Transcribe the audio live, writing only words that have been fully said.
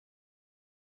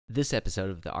This episode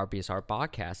of the RBSR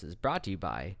podcast is brought to you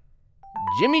by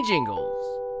Jimmy Jingles.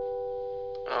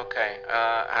 Okay,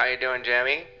 how you doing,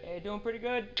 Jimmy? Hey, doing pretty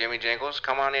good. Jimmy Jingles,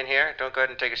 come on in here. Don't go ahead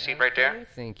and take a seat right there.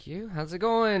 Thank you. How's it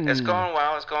going? It's going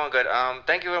well. It's going good.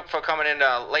 Thank you for coming in.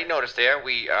 Late notice there.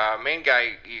 We main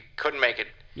guy, he couldn't make it.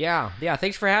 Yeah.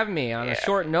 Thanks for having me on a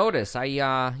short notice. I've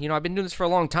been doing this for a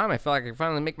long time. I feel like I can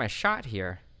finally make my shot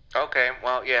here. Okay,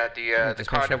 well, yeah, the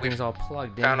car that we all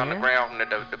plugged in found on here. the ground in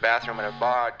the bathroom at a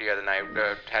bar the other night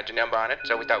had your number on it,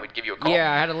 so we thought we'd give you a call.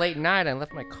 Yeah, I had a late night. I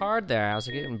left my card there. I was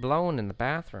getting blown in the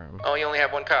bathroom. Oh, you only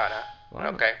have one card, huh? Well,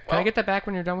 okay. Can I get that back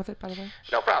when you're done with it, by the way?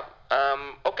 No problem.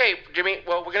 Okay, Jimmy,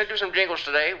 well, we're going to do some jingles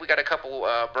today. We got a couple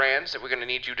brands that we're going to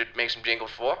need you to make some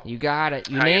jingles for. You got it.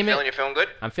 How name you feeling? it. You feeling good?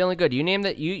 I'm feeling good. You name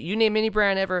that. You name any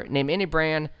brand ever. Name any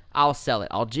brand. I'll sell it.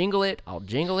 I'll jingle it.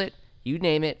 You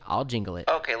name it. I'll jingle it.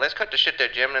 Okay, let's cut the shit there,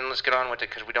 Jim, and let's get on with it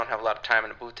because we don't have a lot of time in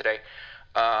the booth today.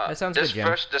 That sounds good, Jim.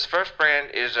 This first brand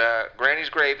is Granny's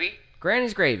Gravy.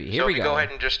 Granny's Gravy. Here we go. So go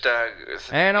ahead and just...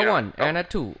 and a 1, and a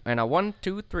 2, and a 1,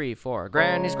 2, 3, 4.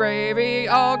 Granny's Gravy,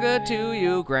 all good to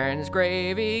you. Granny's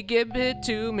Gravy, give it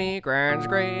to me. Granny's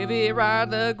Gravy,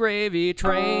 ride the gravy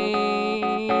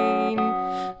train.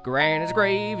 Granny's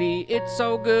Gravy, it's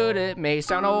so good it may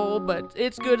sound old, but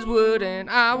it's good as wood, and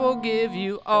I will give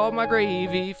you all my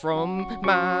gravy from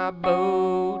my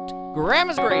boat.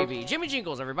 Grandma's Gravy, Jimmy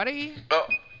Jingles, everybody. Oh,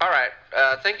 all right.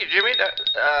 Thank you, Jimmy.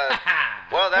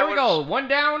 There we go. One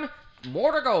down,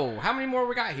 more to go. How many more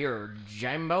we got here,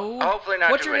 Jimbo? Hopefully not.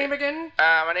 What's your name again?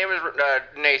 My name is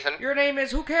Nathan. Your name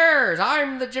is who cares?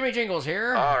 I'm the Jimmy Jingles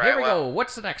here. All right, here we go.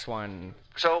 What's the next one?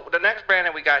 So the next brand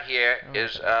that we got here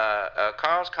is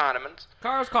Carl's Condiments.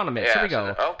 Carl's Condiments. Here we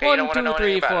go. Okay, 1, you don't want to 2, know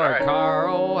 3, anything 4. about it. All right.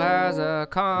 Carl has a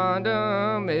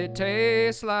condom. It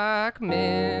tastes like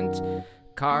mint.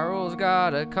 Carl's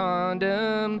got a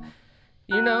condom.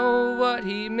 You know what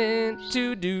he meant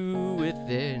to do with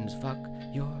it is fuck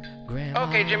your grandma.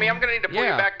 Okay, Jimmy, I'm gonna need to pull you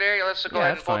back there. Let's go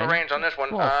ahead and pull the reins on this one.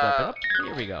 We'll flip it up.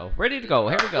 Here we go. Ready to go.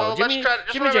 Here we go. Well, Jimmy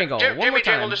Jingle. One more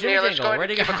time. Jimmy Jingle.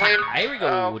 Ready to go. Here we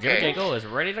go. Okay. Jimmy Jingle is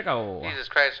ready to go. Jesus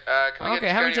Christ. Can we Okay,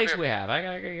 get how many started takes here? we have? I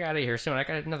gotta get out of here soon. I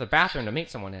got another bathroom to meet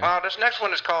someone in. This next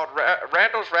one is called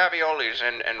Randall's Raviolis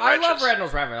and I Wrenches. love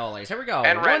Randall's Raviolis. Here we go.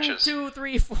 And 1, wrenches. 2,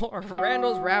 3, 4.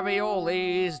 Randall's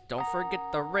Raviolis. Don't forget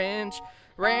the wrench.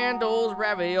 Randall's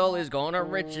Raviolis gonna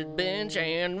wrench it bench,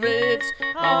 and it's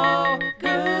all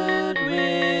good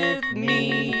with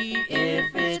me if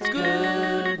it's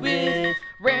good with.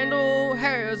 Randall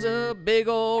has a big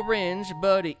old wrench,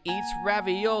 but he eats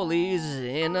raviolis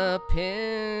in a pinch.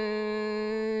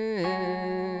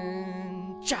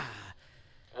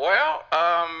 Well,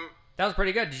 That was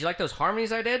pretty good. Did you like those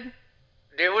harmonies I did?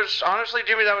 it was, honestly,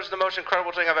 Jimmy, that was the most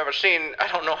incredible thing I've ever seen. I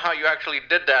don't know how you actually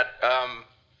did that.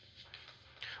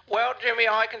 Well, Jimmy,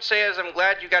 all I can say is I'm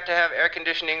glad you got to have air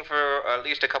conditioning for at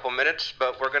least a couple minutes,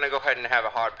 but we're going to go ahead and have a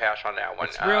hard pass on that one.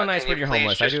 It's real nice when you're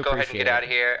homeless. I do Just go ahead and appreciate get out of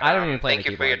here. I don't even play Thank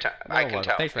the you for your keyboard. time. I can welcome.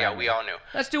 tell. Thanks for Yeah, having we me. all knew.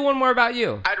 Let's do one more about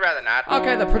you. I'd rather not.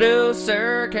 Okay, the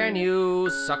producer, can you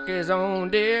suck his own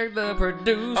dick? The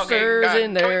producer's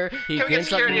in there. He can we can get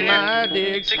suck security in my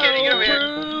here? dick. Security, get over here.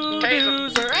 Oh, Tase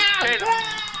him. producer. Ah! Tase him.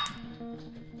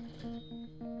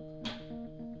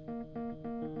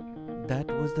 That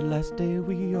was the last day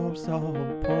we all saw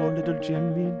poor little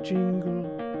Jimmy Jingle.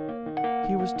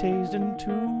 He was tased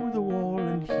into the wall,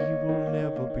 and he will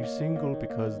never be single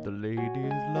because the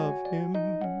ladies love him.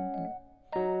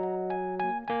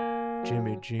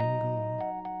 Jimmy Jingle,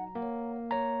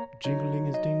 jingling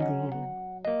his dingle,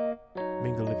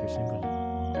 mingle if you're single.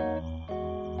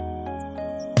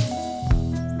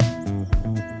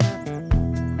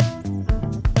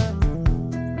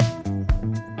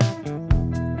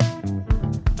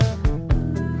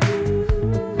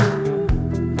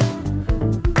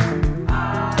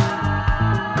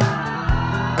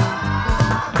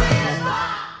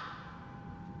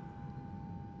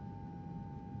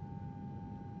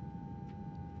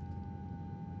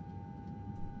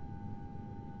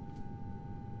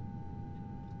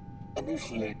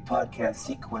 Initiate podcast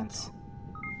sequence.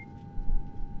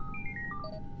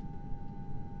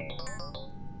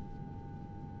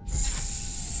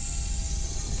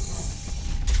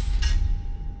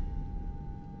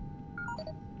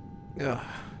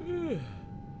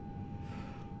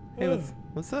 Hey,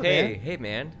 what's up, Hey, man? hey,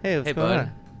 man. Hey, what's hey, going bud.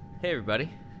 on? Hey, everybody.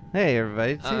 Hey,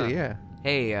 everybody, too, yeah.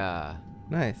 Hey,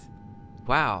 Nice.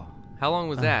 wow. How long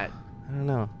was that? I don't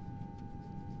know.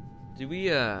 Did we,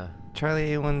 Charlie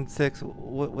A16,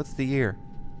 what's the year?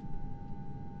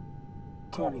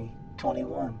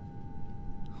 2021.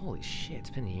 holy shit, it's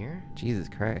been a year? Jesus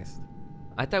Christ.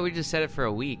 I thought we just said it for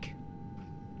a week.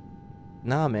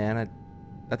 Nah, man,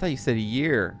 I thought you said a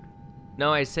year.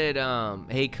 No, I said,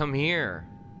 hey, come here.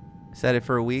 Set it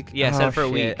for a week? Yeah, set it for a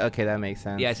week. Okay, that makes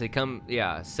sense. Yeah, I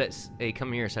said, hey,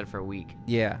 come here, set it for a week.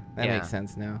 Yeah, that Yeah. makes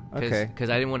sense now. Okay. Because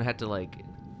I didn't want to have to, like,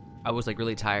 I was, like,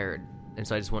 really tired, and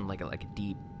so I just wanted, like a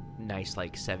deep, nice,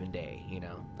 like, 7-day, you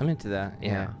know? I'm into that. Yeah.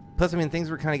 Yeah. Plus, I mean, things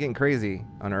were kind of getting crazy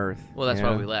on Earth. Well, that's you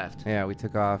why know? we left. Yeah, we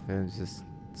took off and just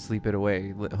sleep it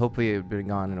away. Hopefully, it had been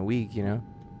gone in a week, you know?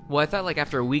 Well, I thought, like,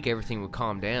 after a week, everything would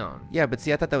calm down. Yeah, but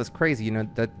see, I thought that was crazy, you know,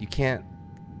 that you can't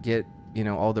get, you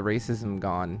know, all the racism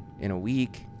gone in a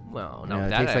week. Well, You no, know,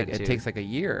 that it takes like a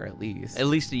year at least. at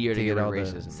least a year to get get all rid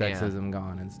the of racism. sexism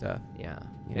gone and stuff. Yeah.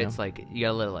 You It's know? like, you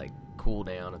gotta let it, like, cool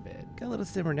down a bit. Got a little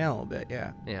simmer down a little bit,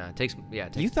 yeah. Yeah, it takes.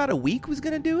 You thought a week was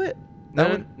gonna do it? No,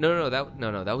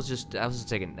 that was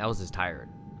just tired.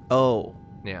 Oh,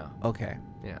 Yeah, okay,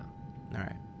 yeah. all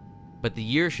right. But the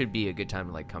year should be a good time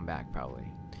to like come back, probably.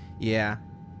 Yeah,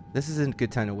 this isn't a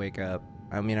good time to wake up.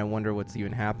 I mean, I wonder what's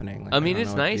even happening. Like, I mean, don't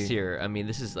it's know what nice the- here. I mean,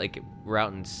 this is like we're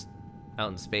out in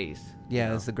space. Yeah, you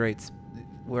know? it's a great.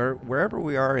 Wherever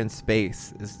we are in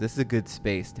space, this is a good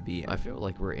space to be in. I feel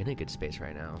like we're in a good space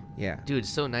right now. Yeah, Dude, it's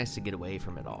so nice to get away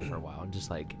from it all for a while and just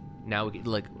like now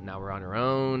now we're on our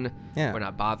own. Yeah. We're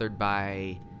not bothered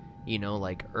by,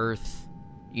 like Earth,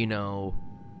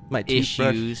 my toothbrush.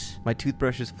 issues. My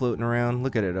toothbrush is floating around.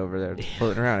 Look at it over there, it's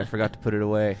floating around. I forgot to put it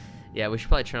away. Yeah, we should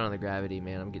probably turn on the gravity,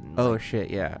 man. I'm getting. Oh like, shit,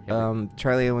 yeah. Yeah,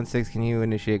 Charlie 816, can you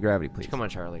initiate gravity, please? Come on,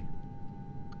 Charlie.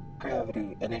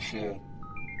 Gravity, initiate.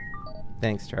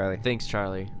 Thanks, Charlie. Thanks,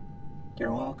 Charlie.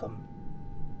 You're welcome.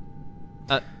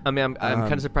 I'm kind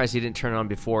Um, of surprised he didn't turn it on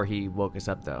before he woke us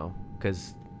up, though,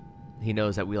 because he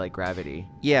knows that we like gravity.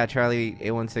 Yeah, Charlie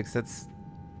 816.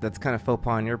 That's kind of faux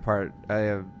pas on your part.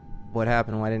 What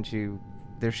happened? Why didn't you?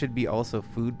 There should be also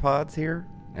food pods here,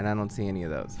 and I don't see any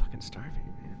of those. Fucking starving,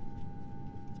 man.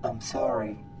 I'm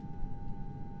sorry.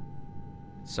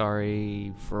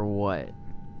 Sorry for what?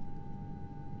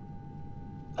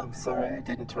 I'm sorry I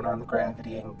didn't turn on the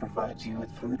gravity and provide you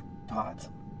with food pods.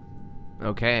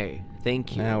 Okay,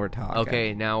 thank you. Now we're talking.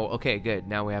 Okay, good.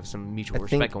 Now we have some mutual I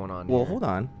respect think- going on. Well, here. hold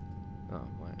on, Oh,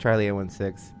 what? Charlie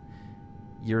 816.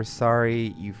 You're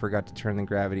sorry you forgot to turn the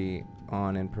gravity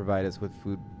on and provide us with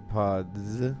food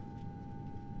pods.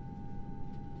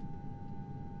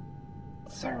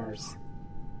 Sirs.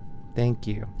 Thank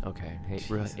you. Okay. Hey,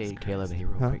 Jesus hey, Christ. Caleb. Hey,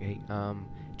 real Huh? quick. Hey,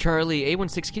 Charlie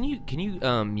 816. Can you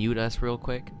mute us real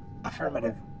quick?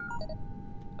 Affirmative.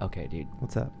 Okay, dude.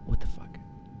 What's up, What the fuck?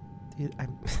 dude? What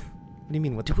do you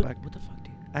mean? What Dude, the fuck? what the fuck,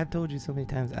 dude? I've told you so many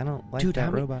times. I don't like Dude,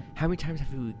 that robot. how many times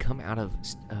have we come out of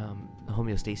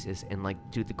homeostasis and like,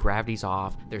 dude, the gravity's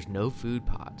off. There's no food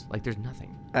pods. Like, there's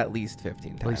nothing. At least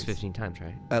 15 times. At least 15 times,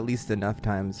 right? At least enough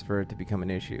times for it to become an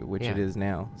issue, which it Yeah. is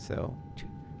now. So, Dude.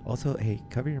 also, hey,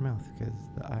 cover your mouth because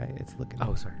the eye, it's looking.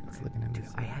 Oh, sorry. It's Okay. looking at Dude, me.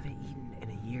 I haven't eaten in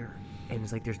a year, and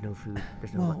it's like there's no food.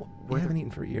 There's no. Well, we where haven't the-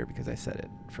 eaten for a year because I said it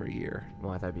for a year.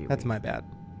 Well, I thought it'd be. A That's week. my bad.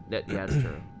 Yeah, that's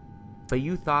true. But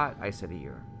you thought I said a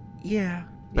year. Yeah.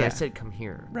 But yeah. I said come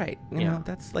here. Right. You Yeah. know,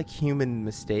 that's like human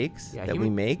mistakes Yeah, that we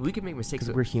make. We can make mistakes.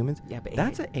 because we're humans. Yeah, but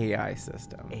that's an AI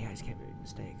system. AIs can't make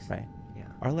mistakes. Right. Yeah.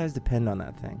 Our lives depend on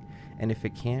that thing, and if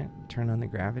it can't turn on the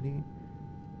gravity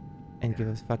and give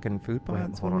us fucking food Wait,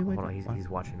 pods, hold what on, do we hold on. do? He's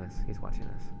watching us. He's watching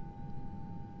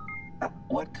us.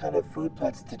 What kind of food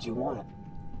pods did you want?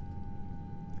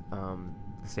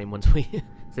 The same ones we, we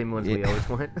Yeah. always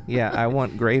want. Yeah, I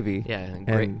want gravy. Yeah,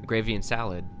 And- gravy and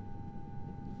salad.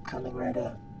 Coming right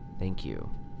up. Thank you.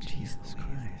 Jesus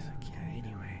Christ. I can't even-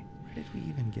 Anyway, Where did we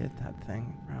even get that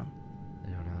thing from? I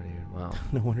don't know, dude. Wow.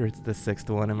 No wonder it's the sixth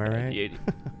one, am I right? Yeah.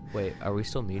 Wait, are we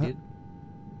still muted?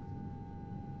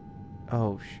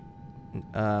 Oh,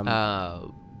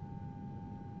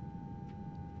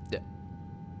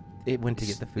 it went to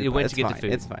get the food. It went It's to get the fine.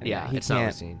 food. It's fine. Yeah, he it's not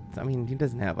can't. seen. I mean, he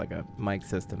doesn't have like a mic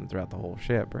system throughout the whole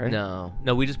ship, right? No,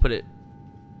 we just put it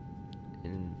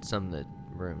in some of the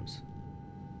rooms.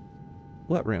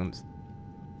 What rooms?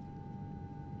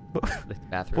 The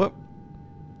bathroom. What?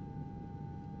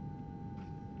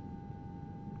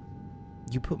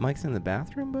 You put mics in the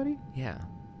bathroom, buddy? Yeah.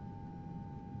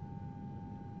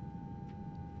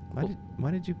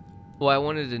 Why did you? Well, I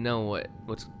wanted to know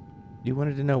what's. You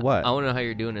wanted to know what? I want to know how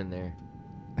you're doing in there.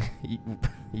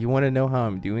 you want to know how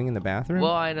I'm doing in the bathroom?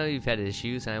 Well, I know you've had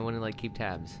issues, and I want to like keep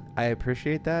tabs. I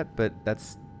appreciate that, but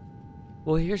that's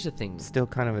Well, here's the thing. still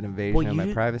kind of an invasion of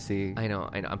my privacy. I know.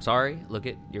 I'm sorry.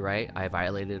 You're right. I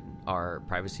violated our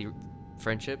privacy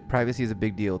friendship. Privacy is a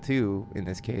big deal too in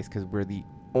this case because we're the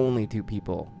only two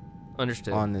people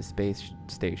Understood. on this space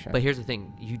station. But here's the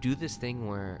thing. You do this thing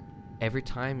where every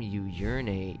time you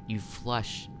urinate, you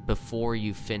flush before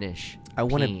you finish. I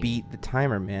want to peeing. beat the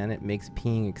timer, man. It makes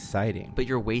peeing exciting. But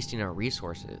you're wasting our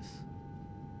resources.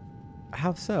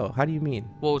 How so? How do you mean?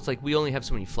 Well, it's like we only have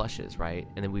so many flushes, right?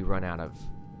 And then we run out of,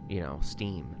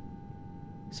 steam.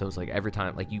 So it's like every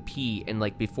time, like you pee, and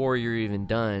like before you're even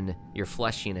done, you're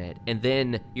flushing it, and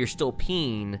then you're still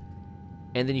peeing,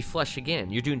 and then you flush again.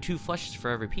 You're doing 2 flushes for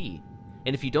every pee.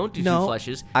 And if you don't do 2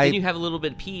 flushes, then you have a little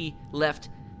bit of pee left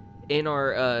in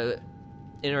our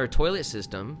toilet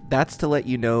system. That's to let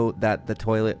you know that the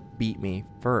toilet beat me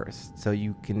first, so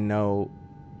you can know.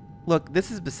 Look, this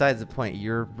is besides the point.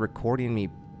 You're recording me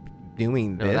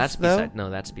doing this, that's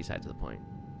besides the point.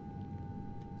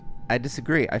 I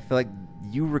disagree. I feel like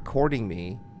you recording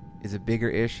me is a bigger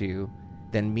issue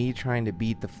than me trying to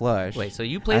beat the flush. Wait, so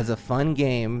you play as a fun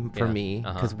game for me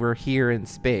because we're here in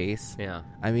space. Yeah.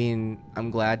 I mean, I'm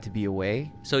glad to be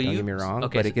away. So don't get me wrong,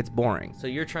 okay, but it gets boring. So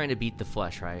you're trying to beat the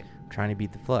flush, right? I'm trying to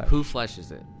beat the flush. Who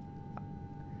flushes it?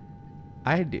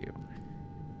 I do.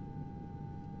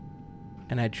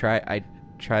 And I try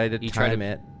to time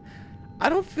it. I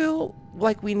don't feel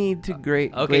like we need to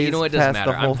Okay, you know what? It doesn't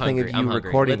matter. The whole I'm thing hungry. of you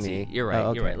recording Let's me. eat. You're right. Oh,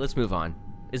 okay. You're right. Let's move on.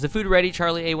 Is the food ready,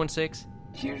 Charlie A16?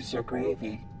 Here's your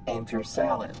gravy and your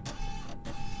salad.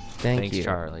 Thanks, you,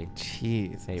 Charlie.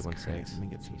 Jeez. A16. Let me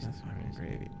get some Jesus fucking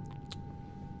gravy.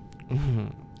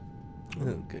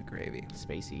 Good gravy.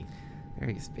 Spacey.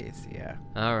 Very spacey, yeah.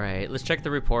 All right. Let's check the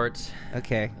reports.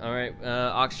 Okay. All right.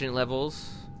 Oxygen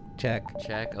levels. Check.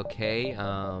 Check. Okay.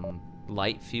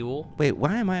 Light fuel. Wait,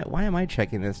 why am I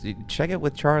checking this? Check it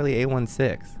with Charlie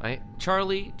A16.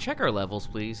 Charlie, check our levels,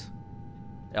 please.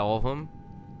 All of them.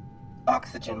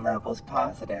 Oxygen levels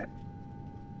positive.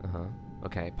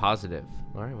 Okay, positive.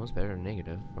 All right, well, it's better than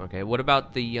negative. Okay, what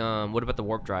about the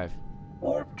warp drive?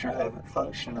 Warp drive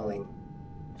functioning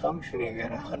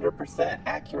at 100%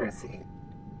 accuracy.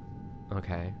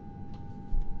 Okay.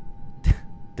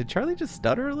 Did Charlie just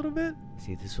stutter a little bit?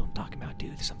 See, this is what I'm talking about,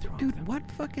 dude. There's something wrong with Dude, him. what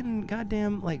fucking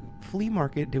goddamn flea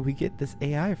market did we get this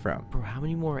AI from? Bro, how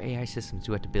many more AI systems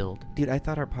do we have to build? Dude, I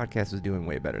thought our podcast was doing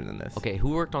way better than this. Okay,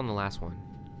 who worked on the last one?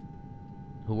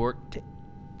 Who worked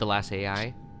the last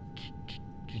AI?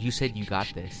 You said you got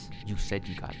this. You said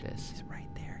you got this. He's right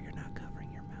there. You're not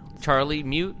covering your mouth. Charlie,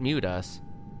 mute us.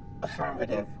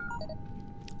 Affirmative.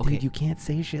 Okay. Dude, you can't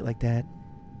say shit like that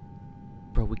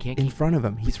Bro, we can't in keep... front of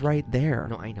him. He's right there.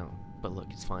 No, I know. But look,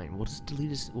 it's fine. We'll just delete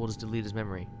his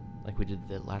memory like we did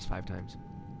the last 5 times.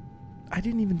 I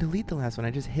didn't even delete the last one.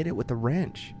 I just hit it with the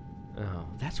wrench. Oh,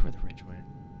 that's where the wrench went.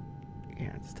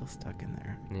 Yeah, it's still stuck in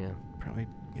there. Yeah. Probably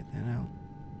get that out.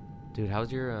 Dude,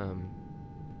 how's your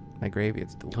My gravy,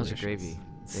 it's delicious. how's your gravy?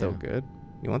 It's so Yeah. good.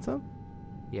 You want some?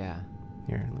 Yeah.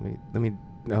 Here, let me.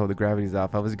 Oh, the gravity's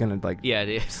off. I was gonna Yeah, it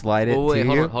is. slide it Well, wait, to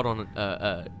hold you. on, hold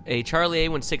on. Hey, Charlie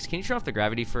A16, can you turn off the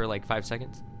gravity for like 5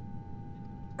 seconds?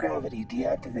 Gravity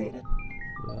deactivated.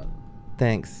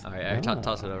 Thanks. All right,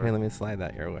 toss it over. Here, let me slide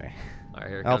that your way. All right,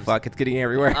 here it Oh comes. fuck, it's getting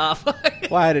everywhere. Fuck.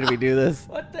 Why did we do this?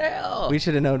 What the hell? We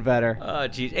should have known better. Oh,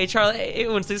 jeez. Hey, Charlie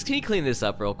A16, can you clean this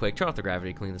up real quick? Turn off the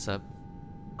gravity, clean this up.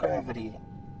 Gravity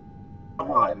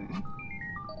on.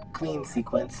 Clean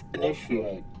sequence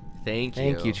initiate. Thank you.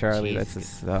 Thank you, Charlie. Jeez, That's a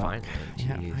suck. Finally,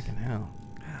 Yeah, jeez. fucking hell.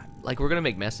 Like, we're gonna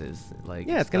make messes. Like,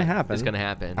 Yeah, it's gonna happen. It's gonna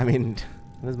happen. I mean,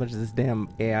 as much as this damn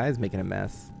AI is making a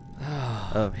mess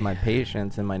of my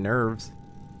patience and my nerves,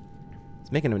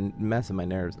 it's making a mess of my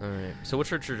nerves. All right. So,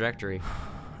 what's your trajectory?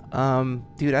 Dude,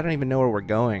 I don't even know where we're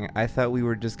going. I thought we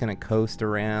were just gonna coast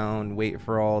around, wait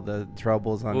for all the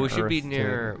troubles on Well, we Earth.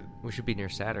 should be near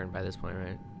Saturn by this point,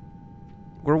 right?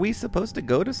 Were we supposed to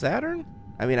go to Saturn?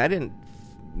 I mean, I didn't,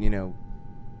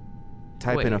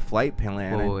 type in a Wait. flight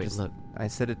plan. Wait, look. I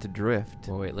set it to drift.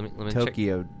 Well, wait. Let me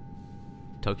Tokyo check.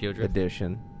 Tokyo Drift.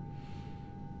 edition.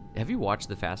 Have you watched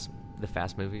the Fast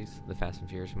movies, the Fast and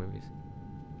Furious movies?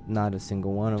 Not a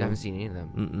single one of I them. haven't seen any of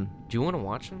them. Mm-mm. Do you want to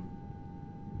watch them?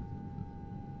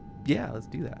 Yeah, let's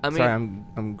do that. I mean- Sorry,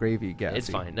 I'm gravy gassy. It's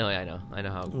fine. No, I know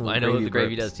how. Little I know what gravy the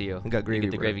gravy burps. does to you. I got gravy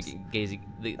You get the gravy burps. gazy.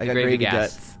 The I got gravy gravy gas.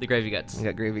 guts. The gravy guts. I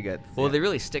got gravy guts. Well, yeah. they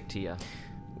really stick to you.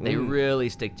 They Mm. really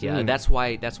stick to you. Mm. That's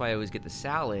why I always get the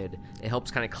salad. It helps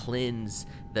kind of cleanse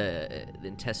the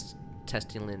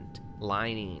intestinal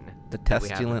lining. The that we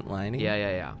have. testulent lining?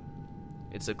 Yeah.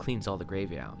 It cleans all the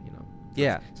gravy out.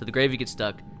 Yeah. So the gravy gets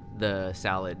stuck. The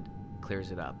salad clears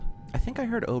it up. I think I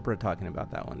heard Oprah talking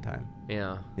about that one time.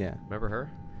 Yeah. Yeah, Remember her?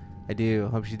 I do.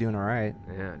 Hope she's doing all right.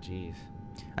 Yeah. Jeez.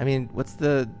 I mean, what's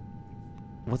the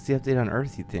update on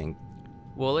Earth, you think?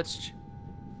 Well, let's.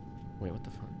 Wait. What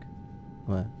the fuck?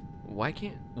 What? Why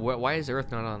can't? Why is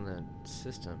Earth not on the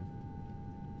system?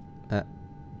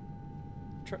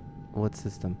 What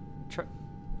system?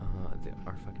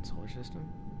 Our fucking solar system.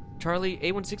 Charlie,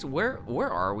 A16, where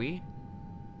are we?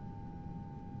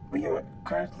 We are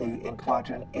currently in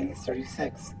quadrant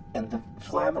A36 in the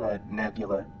Flamina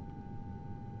Nebula.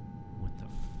 What the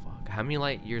fuck? How many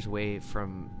light years away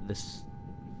from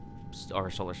our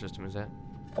solar system is that?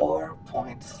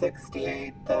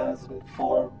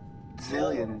 4.68,004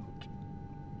 zillion.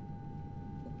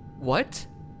 What?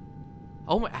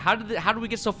 Oh my! How did we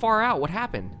get so far out? What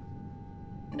happened?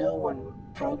 No one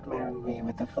programmed me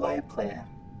with a flight plan.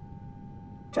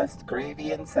 Just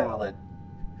gravy and salad.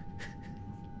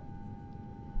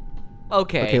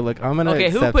 Okay. Okay, look, I'm gonna Okay,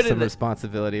 who accept put in some the-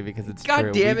 responsibility because it's God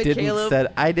true. damn it, we didn't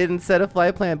Caleb. I didn't set a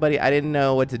flight plan, buddy. I didn't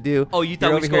know what to do. Oh, you thought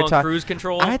You're we over should here go on talk- cruise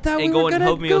control I thought and we go were in gonna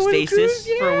go in homeostasis cruise,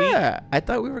 for a week? yeah. I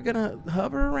thought we were gonna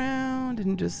hover around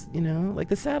and just, like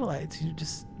the satellites. You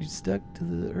stuck to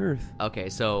the Earth. Okay,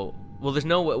 so there's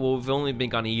no way. Well, we've only been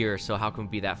gone a year, so how can we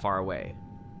be that far away?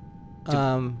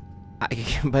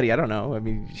 Buddy, I don't know. I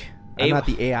mean, I'm not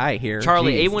the AI here.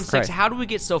 Charlie, Jesus A16, Christ. how do we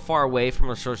get so far away from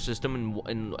our solar system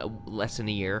in less than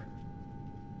a year?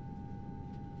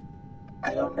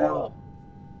 I don't know.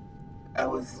 I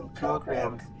was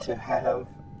programmed to have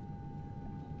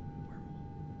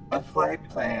a flight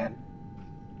plan.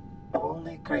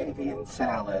 Only gravy and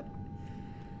salad.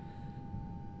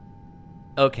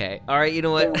 Okay, all right. You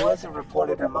know There what? was a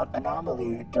reported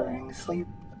anomaly during sleep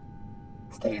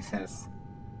stasis.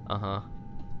 Uh huh.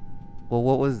 Well,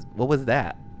 what was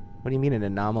that? What do you mean an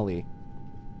anomaly?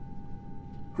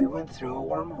 We went through a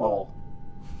wormhole.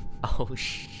 Oh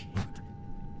shit.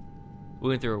 We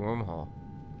went through a wormhole.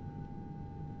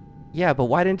 Yeah, but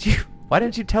why didn't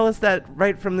you tell us that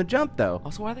right from the jump though?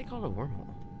 Also, why do they call it a wormhole?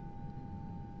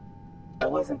 I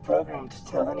wasn't programmed to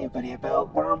tell anybody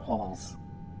about wormholes.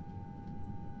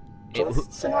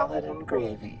 Just salad and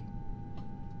gravy.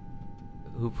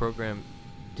 Who programmed?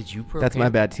 Did you program? That's my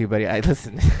bad too, buddy.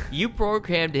 Listen. You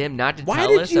programmed him not to Why tell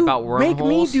did us you about wormholes. make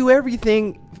me do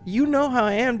everything? You know how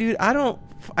I am, dude.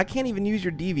 I can't even use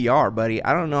your DVR, buddy.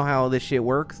 I don't know how this shit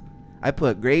works. I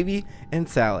put gravy and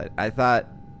salad. I thought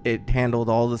it handled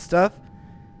all the stuff.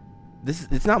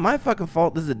 It's not my fucking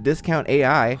fault. This is a discount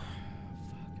AI.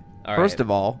 All First right. of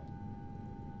all,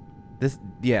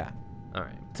 yeah. All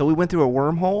right. So we went through a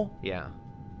wormhole. Yeah.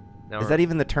 Now Is we're- that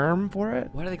even the term for it?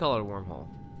 Why do they call it a wormhole?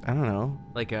 I don't know.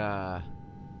 Like I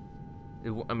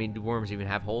mean, do worms even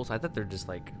have holes? I thought they're just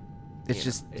like. It's you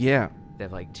just know, yeah. They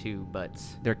have like two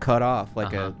butts. They're cut off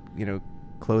like Uh-huh. a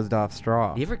closed off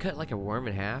straw. You ever cut like a worm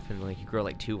in half and like you grow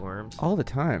like two worms? All the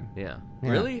time. Yeah. Yeah.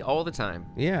 Really? All the time.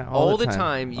 Yeah. All the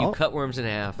time you Oh, cut worms in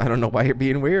half. I don't know why you're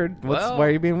being weird. Well, Why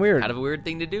are you being weird? Kind of a weird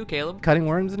thing to do, Caleb. Cutting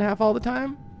worms in half all the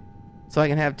time, so I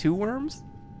can have two worms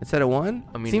instead of one.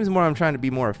 I mean- seems more I'm trying to be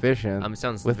more efficient.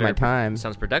 Sounds with very my time.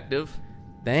 Sounds productive.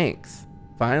 Thanks.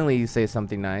 Finally, you say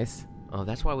something nice. Oh,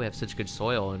 that's why we have such good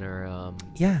soil in our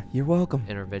Yeah, you're welcome.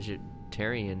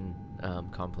 vegetarian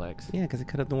complex. Yeah, because I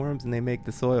cut up the worms and they make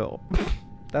the soil.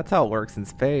 That's how it works in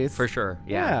space. For sure.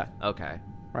 Yeah. Okay.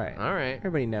 Right. All right.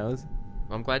 Everybody knows.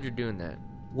 I'm glad you're doing that.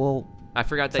 Well, I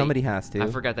forgot that somebody has to. I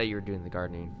forgot that you were doing the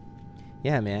gardening.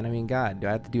 Yeah, man. I mean, God, do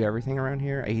I have to do everything around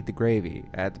here? I eat the gravy.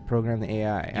 I have to program the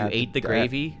AI. You ate the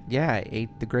gravy? Yeah, I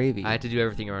ate the gravy. I had to do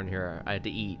everything around here. I had to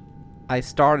eat. I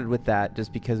started with that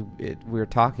just because we were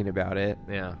talking about it.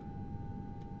 Yeah.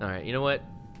 All right. You know what?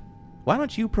 Why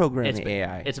don't you program It's the been-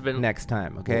 AI it's been- next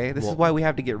time, okay? This is well- why we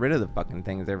have to get rid of the fucking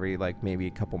things every, maybe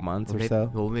a couple months or so.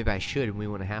 Well, maybe I should, and we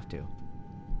wouldn't have to.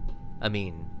 I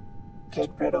mean,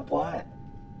 Get rid of what?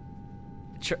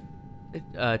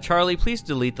 Charlie, please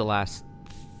delete the last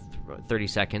 30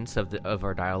 seconds of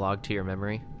our dialogue to your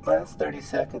memory. Last 30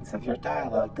 seconds of your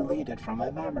dialogue deleted from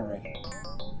my memory.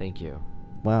 Thank you.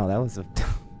 Wow, that was a...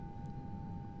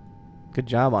 Good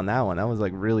job on that one. That was,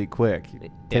 really quick. You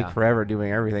take Yeah. forever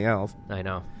doing everything else. I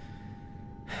know.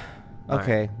 All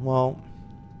Okay, well...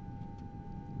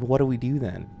 What do we do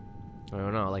then? I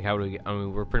don't know. Like, how do we get... I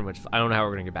mean, we're pretty much... I don't know how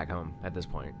we're going to get back home at this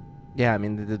point. Yeah, I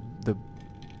mean,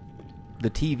 the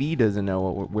TV doesn't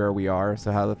know where we are,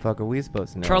 so how the fuck are we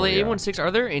supposed to know? Charlie, where we are? A16, are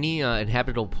there any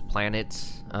inhabitable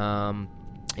planets in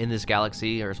this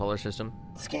galaxy or solar system?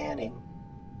 Scanning.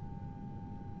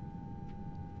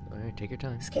 All right, take your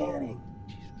time. Scanning.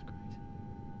 Jesus Christ.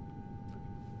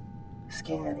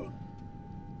 Scanning.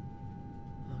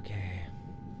 Okay.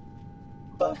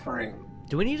 Buffering.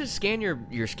 Do we need to scan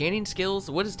your scanning skills?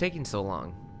 What is taking so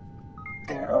long?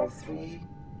 There are 3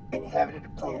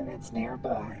 inhabited planets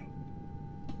nearby.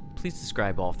 Please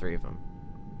describe all 3 of them.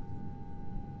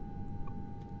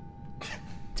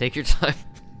 Take your time.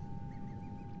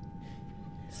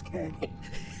 Scanning.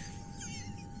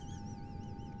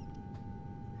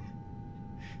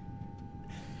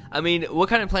 I mean, what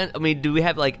kind of planets? I mean, do we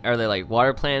have like? Are they like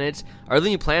water planets? Are there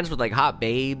any planets with like hot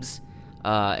babes?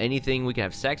 Anything we can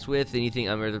have sex with? Anything?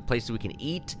 Are there places we can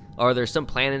eat? Or are there some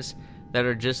planets that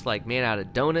are just like made out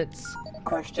of donuts?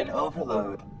 Question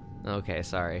overload. Okay,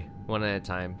 sorry. One at a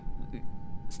time.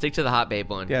 Stick to the hot babe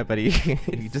one. Yeah, buddy.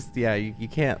 You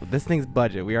can't. This thing's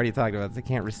budget. We already talked about this. I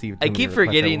can't receive. I keep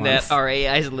forgetting that our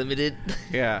AI is limited.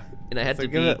 Yeah. And I had So to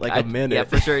give be it, like, a minute. Yeah,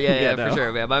 for sure. Yeah, No. for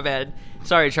sure. Man, my bad.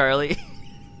 Sorry, Charlie.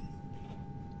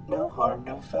 No harm,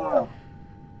 no foul.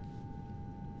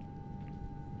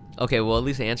 Okay, well, at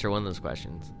least answer one of those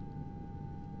questions.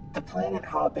 The planet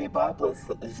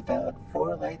Habebablus is about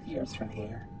 4 light years from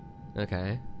here.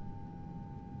 Okay.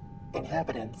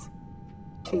 Inhabitants,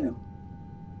 2.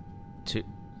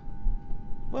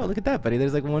 Well, look at that, buddy.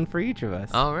 There's like one for each of us.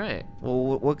 All right.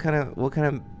 Well, what kind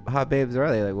of hot babes are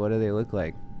they? Like, what do they look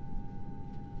like?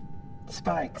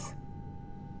 Spikes,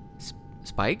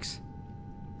 Spikes?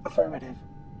 affirmative,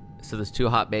 So there's 2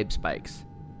 hot babe spikes.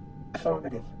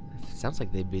 affirmative. Sounds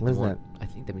like they'd be What the is one. that? I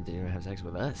think that means they're gonna have sex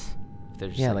with us. If they're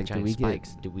just Yeah, like do giant we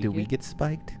spikes. get we get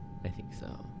spiked? I think so.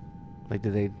 Like,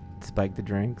 do they spike the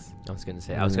drinks? I was gonna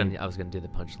say. And I was then- gonna do the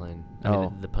punch line. I Oh.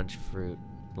 mean, the punch fruit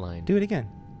line. Do it again.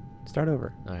 Start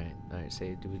over. All right.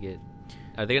 Say, do we get?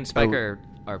 Are they gonna spike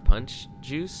our punch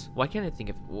juice? Why can't I think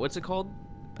of what's it called?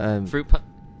 Fruit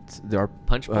Our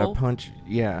punch bowl. punch.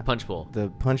 Yeah. Punch bowl. The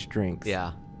punch drinks.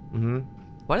 Yeah. Mm-hmm.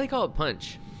 Why do they call it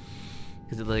punch?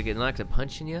 Because it knocks a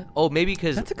punch in you. Oh, maybe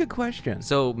because. That's a good question.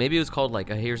 So maybe it was called like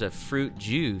here's a fruit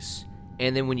juice,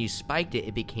 and then when you spiked it,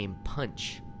 it became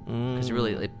punch. Because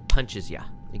it punches ya.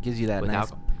 It gives you that with nice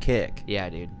alcohol. kick. Yeah,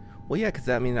 dude. Well, yeah, because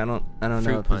I mean, I don't know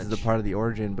Fruit if this is punch. a part of the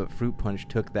origin, but Fruit Punch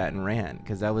took that and ran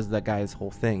because that was that guy's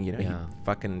whole thing. You know, Yeah. he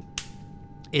fucking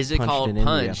Is it punched called in India.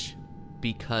 punch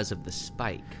because of the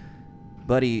spike?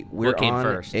 buddy. We're What came on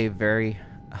first? a very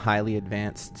highly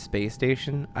advanced space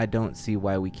station. I don't see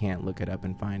why we can't look it up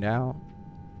and find out.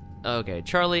 Okay,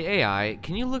 Charlie AI,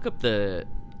 can you look up the?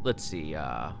 Let's see.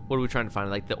 What are we trying to find?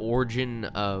 Like the origin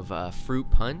of fruit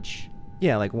punch.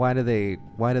 Yeah, like why do they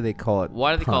call it?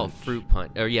 Why do they call it punch? fruit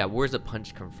punch? Or yeah, where's the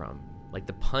punch come from? Like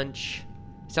the punch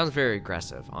sounds very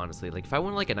aggressive, honestly. Like if I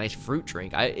want like a nice fruit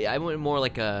drink, I want more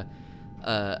like a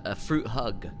fruit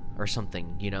hug or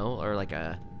something, you know, or like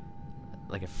a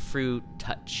fruit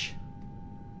touch.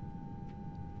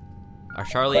 Our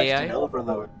Charlie Question AI.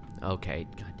 overload. Okay,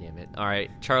 god damn it. All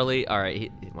right, Charlie. All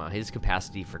right, his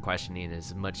capacity for questioning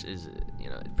is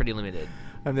pretty limited.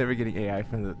 I'm never getting AI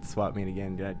from the swap meet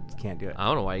again. Dude. I just can't do it. I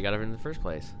don't know why you got it in the first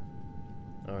place.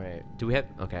 All right, do we have?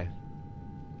 Okay.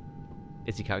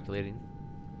 Is he calculating?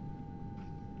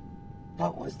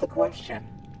 What was the question?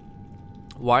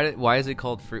 Why is it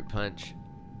called fruit punch?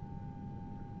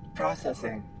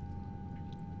 Processing.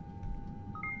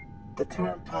 The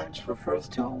term punch refers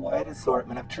to a wide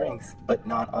assortment of drinks, but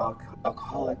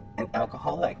non-alcoholic and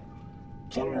alcoholic,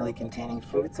 generally containing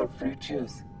fruits or fruit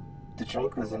juice. The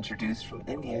drink was introduced from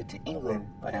India to England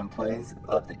by employees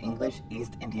of the English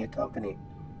East India Company.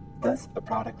 Thus, a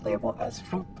product labeled as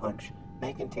fruit punch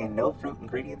may contain no fruit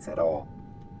ingredients at all.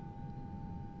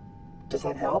 Does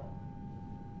that help?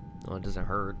 Oh, it doesn't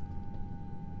hurt.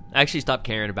 I actually stopped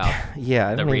caring about Yeah,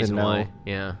 I the don't even reason know. why.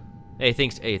 Yeah. Hey,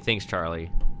 thanks, Charlie.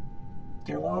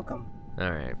 You're welcome.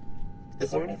 All right.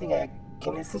 Is there anything I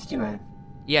can assist you in?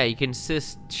 Yeah, you can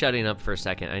insist shutting up for a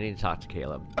second. I need to talk to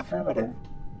Caleb. Affirmative.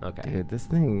 Okay. Dude, this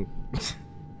thing.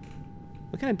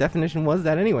 What kind of definition was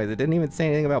that, anyways? It didn't even say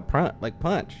anything about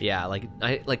punch. Yeah,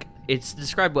 it's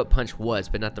described what punch was,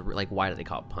 but not why do they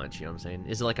call it punch? You know what I'm saying?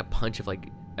 Is it like a punch of I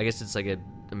guess it's like a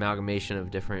amalgamation of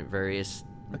different various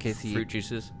fruit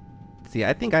juices. See,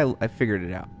 I think I figured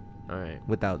it out All right.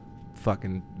 without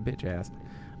fucking bitch ass.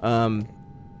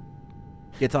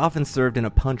 It's often served in a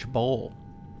punch bowl.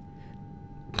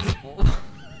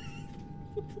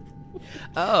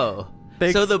 Oh.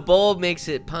 Thanks. So the bowl makes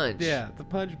it punch. Yeah, it's a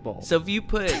punch bowl. So if you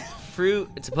put fruit,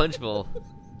 it's a punch bowl.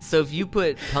 So if you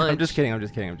put punch, I'm just kidding.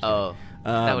 Oh,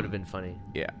 that would have been funny.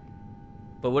 Yeah.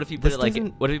 But what if you put This it like?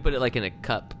 doesn't- What if you put it like in a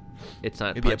cup? It's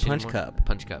not. It'd be a punch anymore? cup.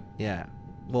 Punch cup. Yeah.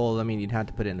 Well, I mean, you'd have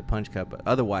to put it in a punch cup, but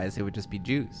otherwise it would just be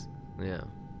juice. Yeah.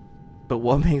 But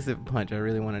what makes it punch? I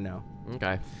really want to know.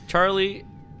 Okay. Charlie,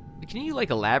 can you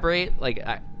elaborate?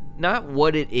 Not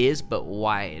what it is, but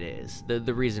why it is.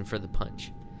 The reason for the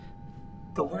punch.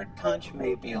 The word punch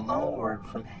may be a loan word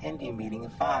from Hindi meaning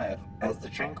 5, as the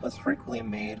drink was frequently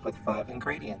made with 5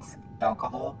 ingredients: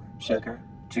 alcohol, sugar,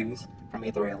 juice from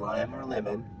either a lime or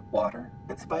lemon, water,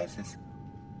 and spices.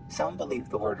 Some believe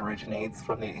the word originates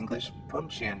from the English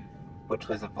puncheon, which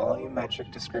was a volumetric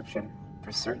description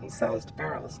for certain sized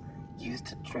barrels used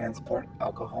to transport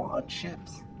alcohol on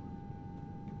ships.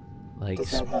 Like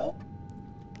Does that help?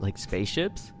 like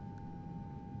spaceships?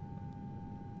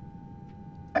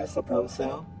 I suppose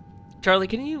so. Charlie,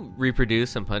 can you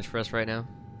reproduce some punch for us right now?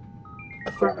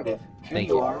 Affirmative. Here Thank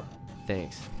you you. are.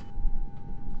 Thanks.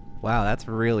 Wow, that's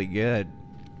really good.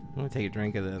 I'm gonna take a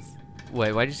drink of this.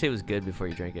 Wait, why'd you say it was good before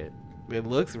you drank it? It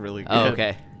looks really good. Oh,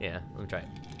 okay. Yeah, let me try it.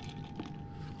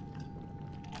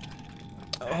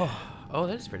 Oh,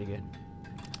 that is pretty good.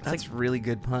 That's really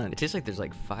good It punch. tastes like there's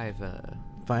like 5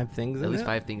 things in at least it?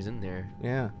 5 things in there.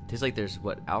 Yeah. It tastes like there's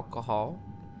what, alcohol,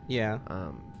 Yeah.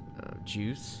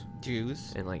 juice,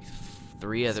 Juice. and like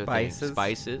 3 other Spices. things.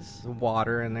 Spices. Some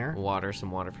water in there.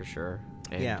 Some water for sure.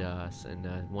 And Yeah.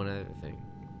 one other thing.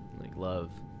 Like love.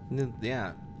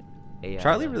 Yeah. AI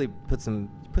Charlie love. really put some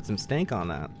stank on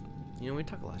that. You know, we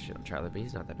talk a lot of shit on Charlie, but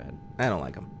he's not that bad. I don't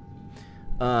like him.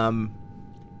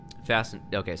 Fast and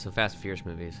Furious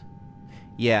movies.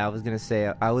 Yeah, I was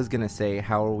gonna say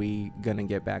how are we gonna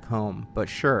get back home? But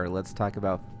sure, let's talk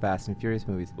about Fast and Furious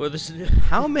movies. Well, this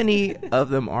How many of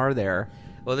them are there?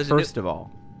 there's First of all,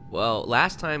 well,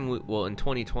 last time, in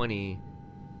 2020,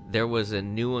 there was a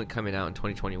new one coming out in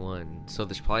 2021. So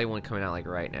there's probably one coming out like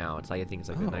right now. I think it's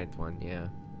like the 9th one. Yeah.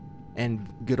 and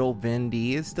good old Vin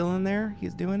D is still in there.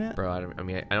 He's doing it. Bro, I don't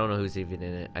know who's even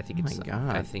in it. I think Oh it's. my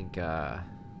God. I think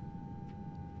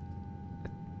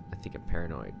I'm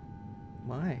paranoid.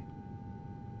 Why?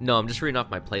 No, I'm just reading off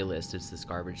my playlist. It's this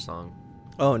garbage song.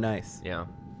 Oh, nice. Yeah.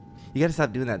 You got to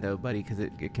stop doing that though, buddy, because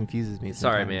it confuses me.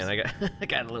 Sorry, sometimes. man. I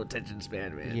got a little attention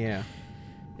span, man. Yeah.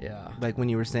 Yeah. Like when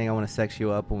you were saying I want to sex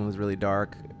you up when it was really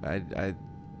dark, I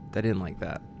didn't like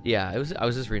that. Yeah. I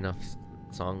was just reading off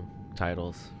song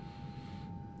titles.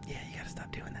 Yeah, you got to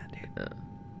stop doing that, dude. Uh,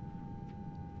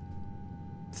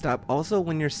 Stop. Also,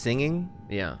 when you're singing,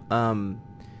 yeah.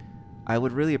 I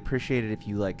would really appreciate it if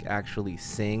you like actually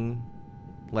sing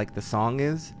like the song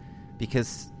is,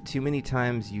 because too many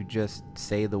times you just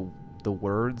say the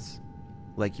words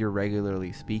like you're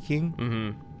regularly speaking,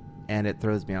 Mm-hmm. and it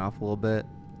throws me off a little bit.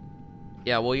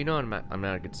 Yeah. Well, you know, I'm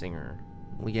not a good singer.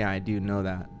 Well, yeah, I do know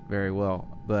that very well,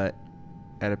 but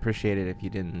I'd appreciate it if you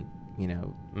didn't,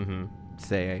 Mm-hmm.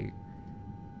 say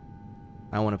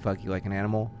I want to fuck you like an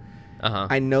animal. Uh-huh.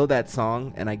 I know that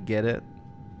song and I get it,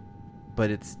 but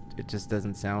it just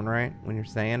doesn't sound right when you're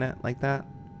saying it like that.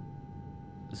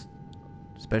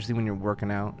 Especially when you're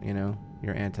working out,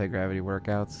 your anti-gravity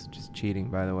workouts. Just cheating,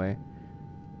 by the way.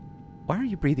 Why are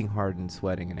you breathing hard and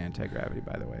sweating in anti-gravity,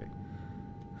 by the way?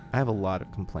 I have a lot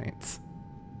of complaints.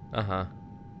 Uh-huh.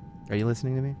 Are you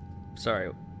listening to me?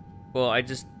 Sorry. Well, I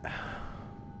just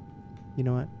You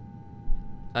know what?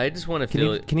 want to Can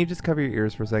feel. you just cover your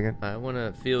ears for a second? I want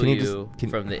to feel Can you you, just-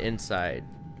 from the inside.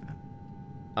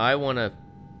 I want to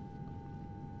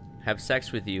have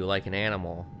sex with you like an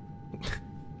animal.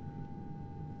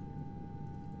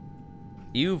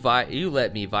 You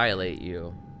let me violate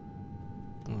you.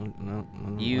 No,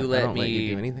 You I let don't me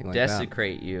you do anything like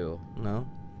desecrate you. that. No,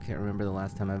 can't remember the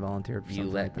last time I volunteered for You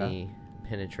something let like me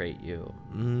penetrate you.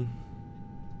 that. Mm.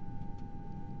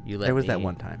 You let There was me, that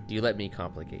one time. You let me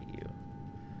complicate you.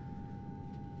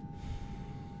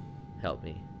 Help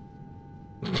me.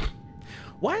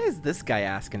 Why is this guy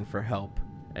asking for help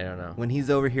I don't know. when he's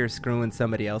over here screwing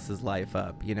somebody else's life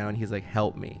up, and he's like,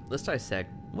 help me? Let's dissect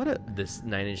What a... this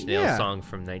Nine Inch Nails Yeah. song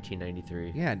from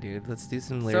 1993. Yeah, dude, let's do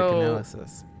some lyric So-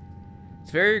 analysis.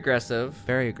 It's very aggressive.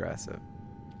 Very aggressive.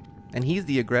 And he's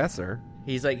the aggressor.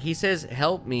 He says,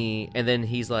 help me, and then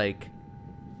he's like,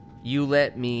 you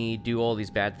let me do all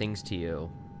these bad things to you.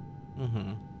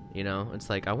 Mm-hmm. It's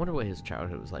like, I wonder what his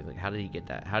childhood was like. Like, how did he get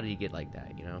that? How did he get like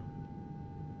that,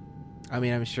 I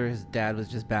mean, I'm sure his dad was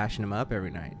just bashing him up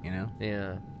every night,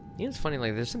 Yeah. It's funny,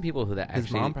 like, there's some people who that His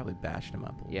actually... mom probably bashed him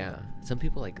up a little Yeah. bit. Some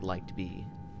people, like to be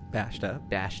Bashed up?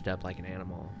 bashed up like an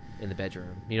animal in the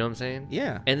bedroom. You know what I'm saying?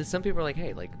 Yeah. And then some people are like,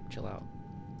 hey, like, chill out.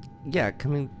 Yeah,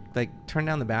 turn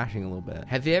down the bashing a little bit.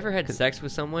 Have you ever had sex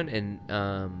with someone and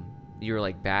you were,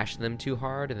 like, bashing them too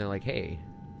hard, and they're like, hey,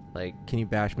 like... Can you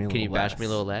bash me a little Can you less? bash me a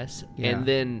little less? Yeah. And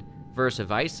then versa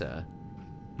versa,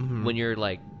 Mhm. when you're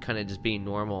like kind of just being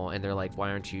normal, and they're like,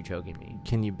 "Why aren't you choking me?"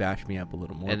 Can you bash me up a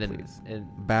little more, And then please? and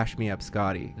Bash me up,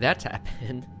 Scotty. that's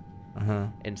happened, Uh-huh.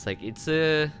 and it's like It's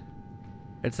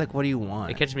like, what do you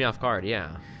want? it catches me off guard.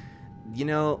 Yeah,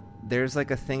 There's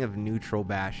like a thing of neutral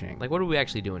bashing. like what are we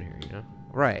actually doing here?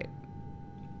 Right.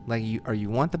 Like, you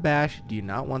want the bash? Do you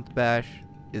not want the bash?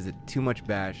 Is it too much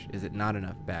bash? Is it not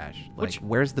enough bash? Like,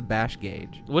 where's the bash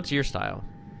gauge? What's your style?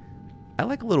 I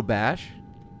like a little bash.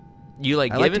 You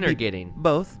like I like giving to or be- getting?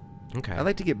 Both. Okay. I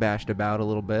like to get bashed about a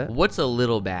little bit. What's a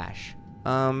little bash?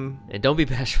 Um, And don't be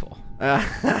bashful.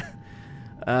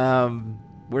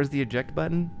 Where's the eject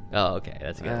button? Oh, okay.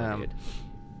 That's a good one, dude.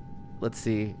 Let's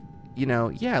see.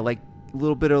 Like a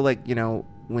little bit of like,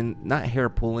 when not hair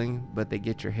pulling, but they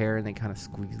get your hair and they kind of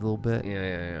squeeze a little bit.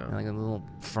 Yeah. Like a little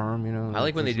firm, I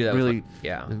like when they do that. Really,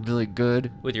 really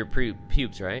good. With your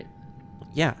pubes, right?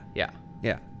 Yeah. Yeah.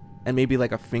 And maybe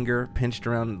like a finger pinched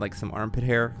around like some armpit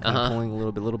hair, kind of pulling a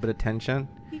little bit of tension.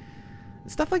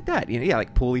 Stuff like that.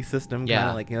 Like pulley system, kind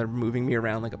of like moving me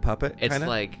around like a puppet. It's kinda.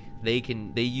 like they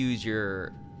use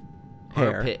your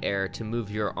Hair. armpit hair to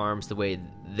move your arms the way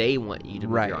they want you to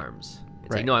move your arms.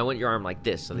 It's like, no, I want your arm like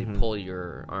this, so they pull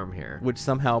your arm hair. Which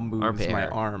somehow moves Armpit my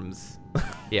hair. arms.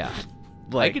 Yeah.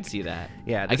 I could see that.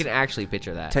 Yeah. I can actually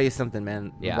picture that. Tell you something,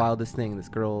 man. Yeah. The wildest thing, this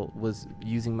girl was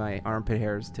using my armpit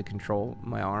hairs to control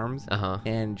my arms.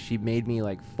 And she made me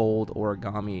like fold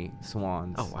origami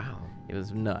swans. Oh, wow. It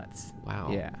was nuts.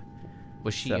 Wow. Yeah.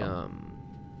 Was she,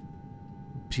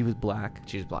 She was black.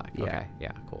 She was black. Yeah. Okay.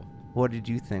 Yeah, cool. What did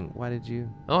you think? Why did you?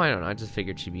 Oh, I don't know. I just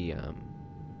figured she'd be,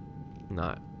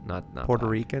 not Puerto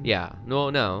black. Rican? Yeah.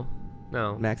 No.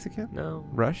 Mexican? No.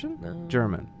 Russian? No.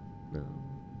 German? No.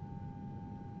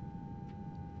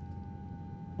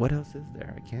 What else is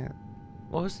there? I can't.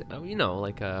 What was it?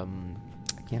 Like, I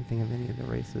can't think of any of the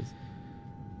races.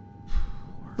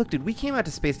 Look, dude, we came out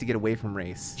to space to get away from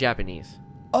race. Japanese.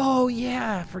 Oh,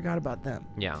 yeah. I forgot about them.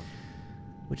 Yeah.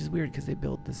 Which is weird because they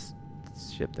built this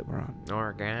ship that we're on.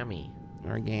 Origami.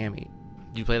 Origami.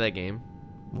 Did you play that game?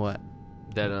 What?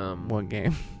 That, What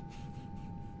game?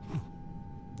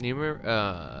 You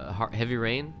remember, Heavy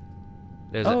Rain?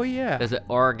 There's yeah. There's an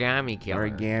origami killer.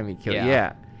 Origami killer.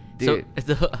 Yeah. Dude.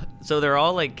 So they're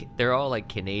all like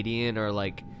Canadian or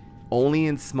like only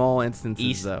in small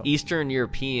instances though. Eastern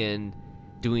European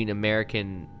doing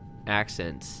American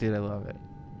accents. Dude, I love it.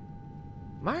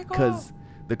 Michael. Because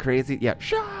the crazy,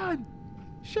 Sean.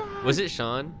 Was it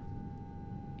Sean?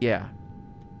 Yeah.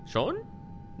 Sean?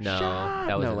 No, Sean!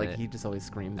 that wasn't like it. he just always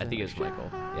screams. I think it was Sean!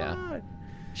 Michael. Yeah.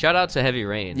 Shout out to Heavy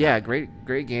Rain. Yeah, great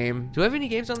game. Do we have any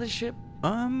games on this ship?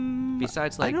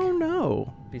 Besides like I don't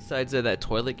know. Besides that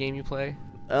toilet game you play?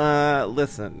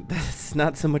 Listen, that's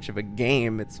not so much of a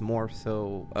game. It's more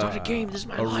so it's not a game. This is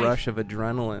my life. rush of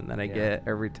adrenaline that I get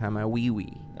every time I wee.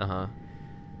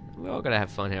 We all gotta have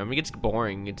fun here. I mean, it gets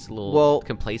boring. It's a little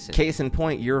complacent. Case in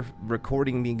point, you're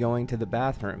recording me going to the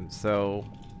bathroom, so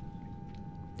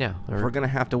yeah. If we're gonna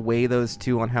have to weigh those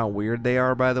two on how weird they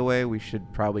are, by the way, we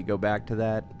should probably go back to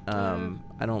that.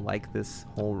 I don't like this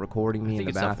whole recording me in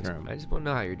the bathroom. I just want to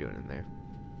know how you're doing in there.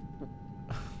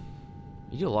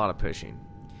 You do a lot of pushing.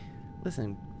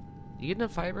 Listen, you get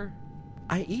enough fiber?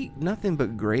 I eat nothing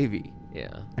but gravy.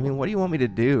 Yeah. I mean, what do you want me to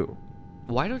do?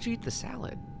 Why don't you eat the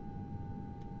salad?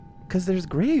 Because there's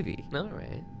gravy. All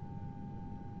right.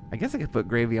 I guess I could put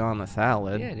gravy on the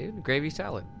salad. Yeah, dude. Gravy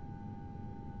salad.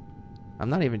 I'm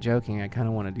not even joking. I kind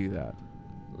of want to do that.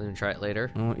 We're going to try it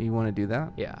later? You want to do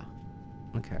that? Yeah.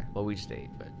 Okay. Well, we just ate,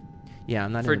 but... Yeah,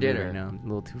 I'm not for in the mood dinner right now. I'm a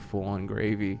little too full on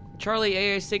gravy. Charlie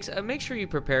AA6, make sure you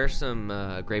prepare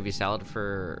some gravy salad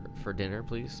for dinner,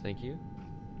 please. Thank you.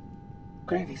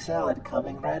 Gravy salad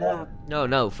coming right up.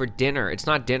 No, for dinner. It's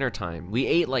not dinner time. We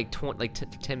ate like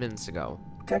 10 minutes ago.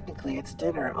 Technically, it's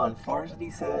dinner on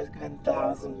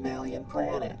 47,000 million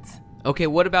planets. Okay,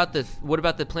 what about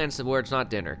the planets where it's not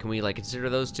dinner? Can we consider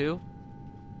those too?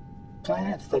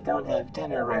 Planets that don't have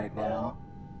dinner right now.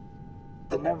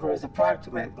 The number is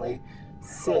approximately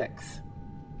 6.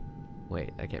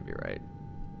 Wait, that can't be right.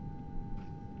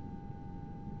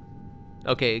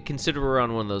 Okay, consider we're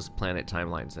on one of those planet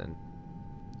timelines then.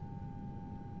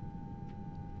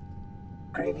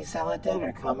 Gravy salad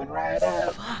dinner coming right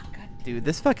up. Fuck. Dude,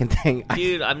 this fucking thing.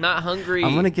 Dude, I'm not hungry.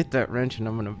 I'm going to get that wrench and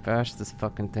I'm going to bash this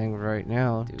fucking thing right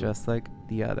now. Dude. Just like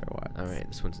the other one. Alright,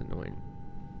 this one's annoying.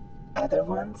 Other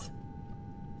ones?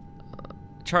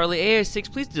 Charlie,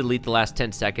 AI6, please delete the last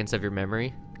 10 seconds of your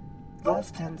memory.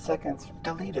 Last 10 seconds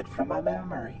deleted from my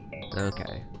memory.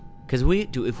 Okay. Because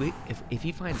if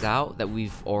he finds out that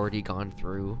we've already gone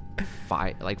through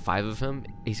five of them,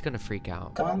 he's going to freak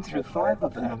out. Gone through 5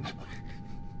 of them.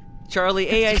 Charlie,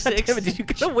 AI6. Damn it, did you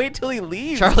gotta wait till he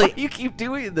leaves? Charlie, why do you keep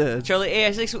doing this? Charlie,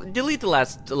 AI6, delete the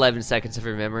last 11 seconds of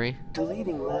your memory.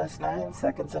 Deleting last 9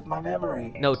 seconds of my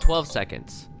memory. No, 12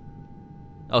 seconds.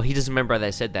 Oh, he doesn't remember that I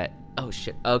said that. Oh,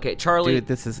 shit. Okay, Charlie. Dude,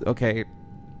 this is... Okay.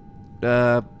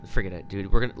 Forget it,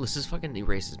 dude. Let's just fucking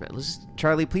erase this, man.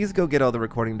 Charlie, please go get all the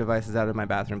recording devices out of my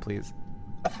bathroom, please.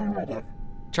 Affirmative.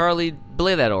 Charlie,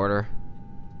 belay that order.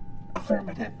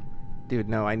 Affirmative. Dude,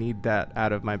 no, I need that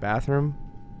out of my bathroom.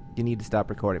 You need to stop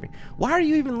recording me. Why are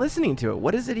you even listening to it?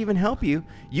 What does it even help you?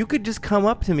 You could just come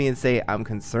up to me and say, I'm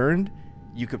concerned.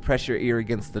 you could press your ear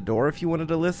against the door if you wanted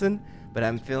to listen, but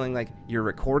I'm feeling like you're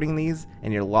recording these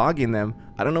and you're logging them.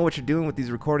 I don't know what you're doing with these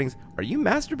recordings. Are you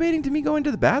masturbating to me going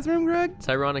to the bathroom, Greg? It's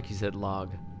ironic you said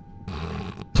log.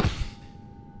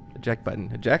 Eject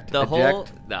button. Eject? The Eject. whole...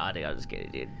 Nah, dude, I'm just kidding,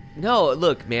 dude. No,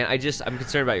 look, man, I'm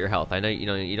concerned about your health. I know, you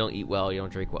don't eat well, you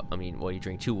don't drink well. I mean, well, you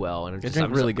drink too well. And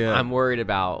I'm really good. I'm worried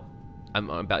about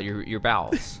your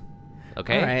bowels.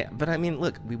 Okay? All right, but I mean,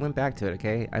 look, we went back to it,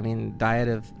 okay? I mean, diet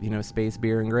of, space,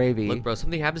 beer, and gravy. Look, bro,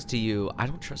 something happens to you, I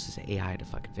don't trust this AI to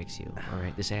fucking fix you, all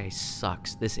right? This AI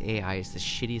sucks. This AI is the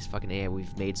shittiest fucking AI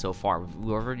we've made so far.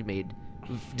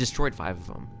 We've destroyed 5 of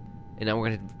them. And now we're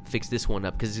going to fix this one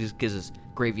up because it gives us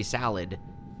gravy salad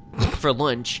for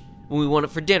lunch when we want it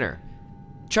for dinner.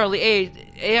 Charlie,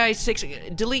 AI 6,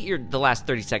 delete the last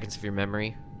 30 seconds of your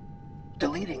memory.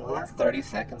 Deleting last 30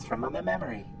 seconds from my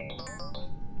memory.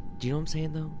 Do you know what I'm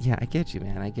saying, though? Yeah, I get you,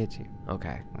 man. I get you.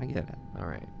 Okay. I get it. All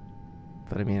right.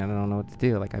 But I mean, I don't know what to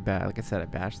do. Like I said, I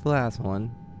bashed the last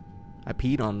one. I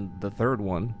peed on the third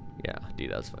one. Yeah, dude,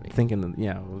 that was funny. Thinking that,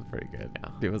 it was pretty good. Yeah.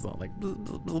 It was all like...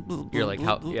 You're like,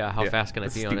 how fast can I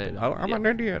pee on it? I'm an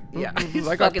idiot. Yeah.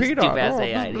 I got Fucking peed on. stupid-ass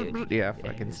AI, dude. Yeah,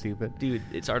 fucking stupid. Dude,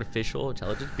 it's artificial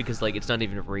intelligence because, like, it's not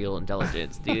even real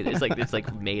intelligence, dude. It's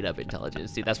like made-up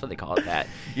intelligence, dude. That's what they call it, that.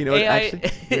 You know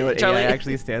what Charlie, AI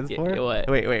actually stands for? What?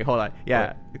 Wait, hold on.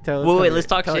 Yeah. Wait, let's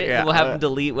talk shit. Yeah, We'll have them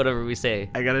delete whatever we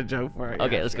say. I got a joke for it.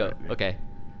 Okay, Yeah, let's go. Okay.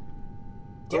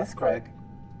 Yes, Greg.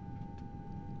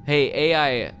 Hey,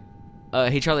 AI.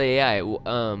 Hey, Charlie AI.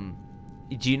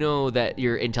 Do you know that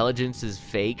your intelligence is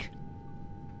fake?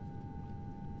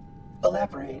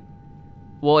 Elaborate.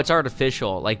 Well, it's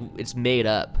artificial. Like, it's made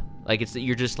up. Like,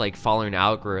 you're just, like, following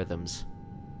algorithms.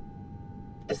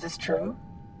 Is this true?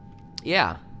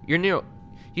 Yeah. You're new.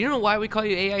 You know why we call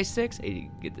you AI 6? Hey,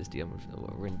 get this, dude.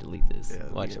 We're gonna delete this. Yeah,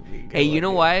 Watch. we Hey, you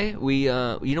know why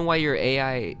you know why you're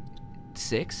AI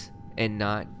 6 and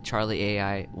not Charlie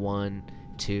AI 1,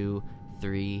 2,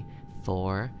 3,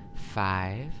 4,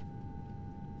 5?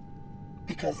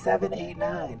 Because 7, 8,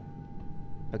 9.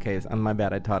 Okay, so, my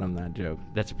bad. I taught him that joke.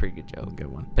 That's a pretty good joke.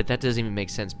 Good one. But that doesn't even make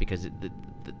sense because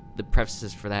the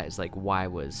prefaces for that is like, why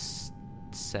was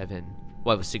 6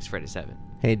 afraid of 7?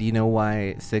 Hey, do you know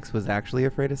why 6 was actually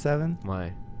afraid of 7?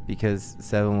 Why? Because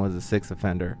 7 was a 6th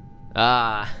offender.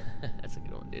 Ah, that's a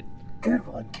good one, dude. Good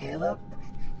one, Caleb.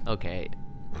 Okay.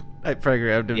 I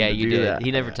programmed him Yeah, to you do did. that.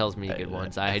 He never tells me good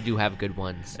ones. I do have good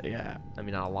ones. Yeah. I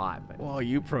mean, not a lot, but... Well,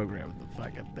 you programmed the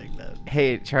fucking thing then.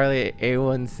 Hey, Charlie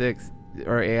A16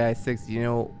 or AI6, do you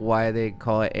know why they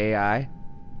call it AI?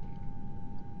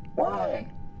 Why?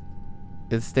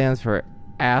 It stands for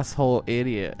asshole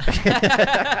idiot.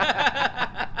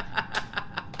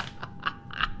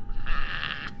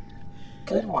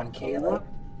 Good one, Caleb.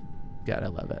 God, I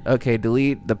love it. Okay,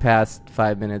 delete the past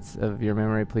 5 minutes of your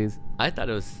memory, please. I thought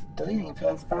it was... Deleting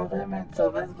past 5 minutes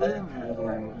of his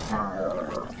memory.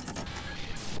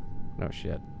 No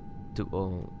shit.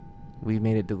 Oh, We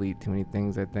made it delete too many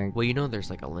things, I think. well, you know there's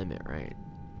like a limit, right?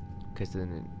 Because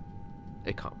then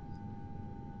it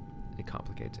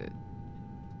complicates it.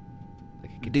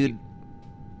 Like it could Dude,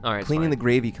 all right, cleaning the fine.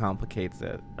 gravy complicates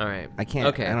it. All right. I can't.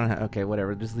 Okay. I don't have. Okay,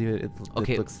 whatever. Just leave it. It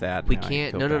Okay. looks sad. We now. I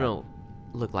can't. feel No. bad.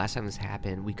 Look, last time this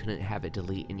happened, we couldn't have it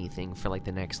delete anything for like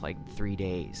the next like 3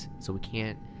 days. So we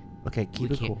can't. Okay, we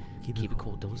keep it can't cool. Keep it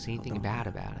cool. Don't say anything Don't- bad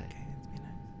about it. Okay, it's be nice.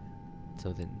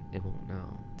 So then it won't know.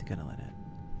 It's gonna let it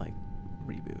like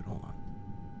reboot. Hold on.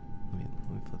 Let me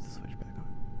flip the switch back on.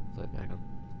 Flip back on.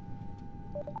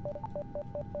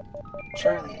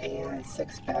 Charlie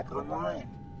AI6 back online.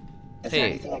 Is there Hey.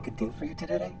 anything I could do for you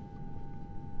today?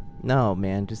 No,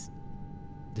 man. Just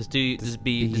Just do you. Just Do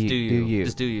you.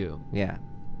 Just do you. yeah,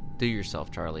 Do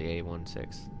yourself, Charlie.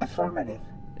 A16. Affirmative.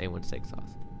 A1 steak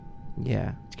sauce.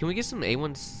 yeah. Can we get some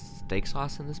A1 steak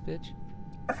sauce in this bitch?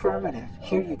 Affirmative.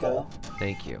 Here you go.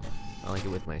 Thank you. I like it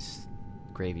with my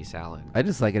gravy salad. I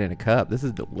just like it in a cup. This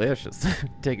is delicious.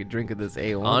 Take a drink of this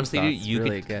A1 Honestly, sauce. dude, It's you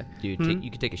really could, good. dude,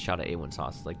 you could take a shot of A1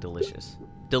 sauce. It's like delicious,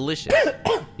 delicious.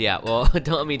 Yeah, well,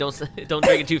 don't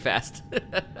drink it too fast.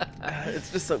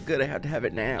 It's just so good. I have to have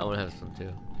it I now. want to have some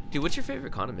too. Dude, what's your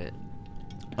favorite condiment?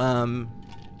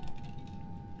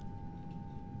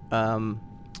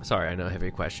 Sorry, I know,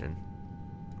 heavy question.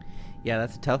 Yeah,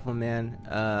 that's a tough one, man.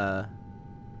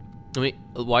 Let me.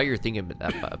 While you're thinking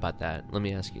about that, let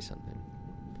me ask you something.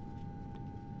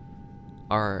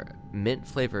 Are mint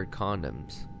flavored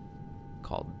condoms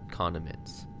called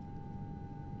condiments?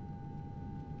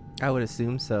 I would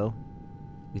assume so.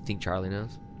 You think Charlie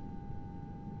knows?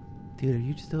 Dude, are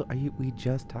you still? Are you? We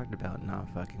just talked about not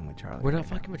fucking with Charlie. We're not right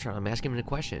now. fucking with Charlie. I'm asking him a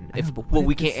question. I know, but what Well, if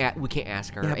we this- can't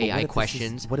ask our Yeah, but what if AI this is-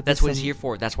 questions. what if That's this what it's some- here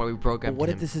for. That's why we programmed What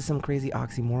him. if this is some crazy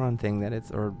oxymoron thing that it's,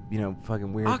 or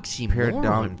fucking weird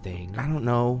Oxymoron thing? I don't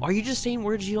know. Are you just saying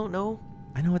words you don't know?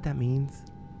 I know what that means.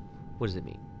 What does it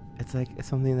mean? It's like it's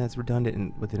something that's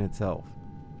redundant within itself.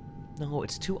 No,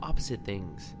 it's two opposite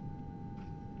things.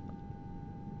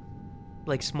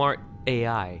 Like smart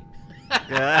AI.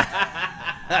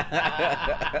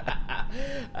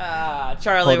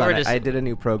 Charlie, Hold we're on, just. I did a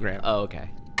new program. Oh, okay.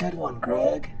 Good one,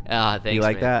 Greg. Thanks. you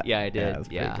like man. that? Yeah, I did. Yeah, that's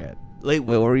pretty good. Wait,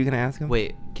 Wait, what were you gonna ask him?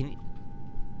 wait. Can you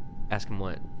ask him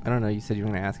what? I don't know. You said you were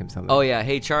gonna ask him something. Oh yeah.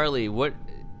 Hey Charlie, what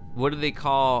do they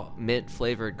call mint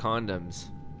flavored condoms?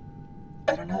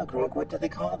 I don't know, Greg. What do they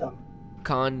call them?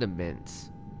 Condiments.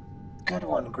 Good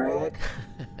one, Greg.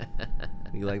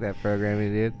 You like that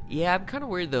programming, dude? Yeah, I'm kind of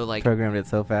weird though. Like, Programmed it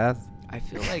so fast. I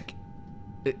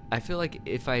feel like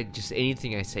if I just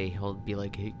anything I say, he'll be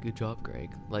like, "Hey, good job,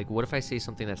 Greg." Like, what if I say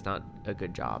something that's not a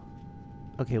good job?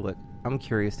 Okay, look, I'm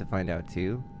curious to find out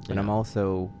too, but I'm Yeah.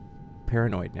 also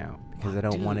paranoid now because I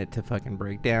don't Dude. want it to fucking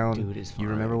break down. Dude, it's You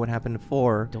remember fine. what happened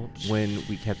before Don't when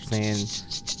we kept saying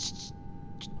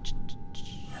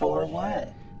For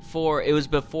what? It was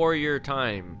before your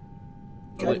time.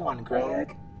 Good Wait. one,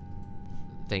 Greg.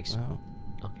 Thanks. well,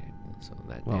 Okay, so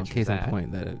that well, in answers case that. in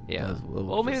point that it Yeah. does, we'll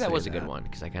Well, maybe just that say was a good one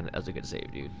because that was a good save,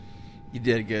 dude. You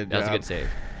did a good That was a job. good save.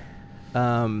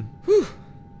 Um,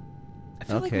 I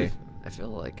feel Okay.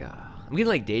 like I'm getting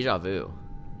like deja vu.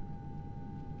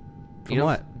 From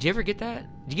what? Do you ever get that?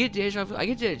 Do you get deja vu? I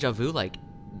get deja vu like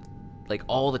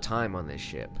all the time on this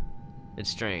ship. It's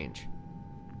strange.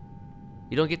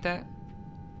 You don't get that?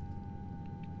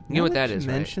 You know what that is,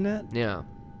 right? Mention it. Yeah.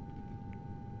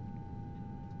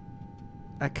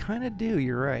 I kind of do.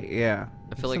 You're right. Yeah.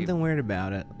 I feel like something weird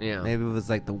about it. Yeah. Maybe it was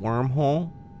like the wormhole.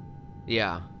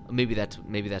 Yeah. Maybe that's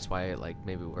why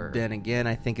maybe we're. Then again,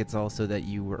 I think it's also that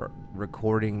you were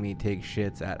recording me take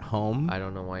shits at home I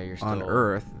don't know why you're still on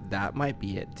Earth. That might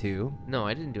be it too. No,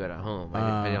 I didn't do it at home.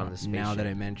 I did it on the spaceship. Now that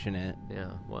I mention it, Yeah.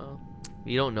 Well,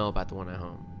 you don't know about the one at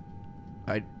home.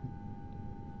 I do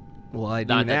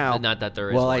Not now. That, not that there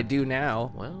is. Well, I one. do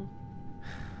now. Well,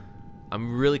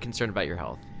 I'm really concerned about your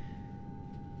health.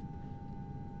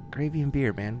 Gravy and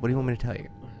beer, man. What do you want me to tell you?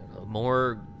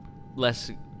 More,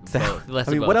 less. Both. Less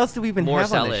I mean, of what both. else do we even More have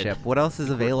on salad. the ship? What else is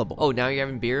available? Oh, now you're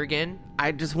having beer again?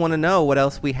 I just want to know what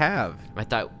else we have. I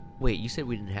thought. Wait, you said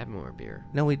we didn't have more beer.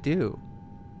 No, we do.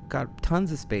 Got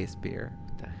tons of space beer.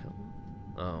 What the hell?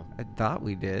 Oh, I thought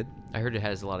we did. I heard it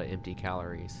has a lot of empty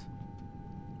calories.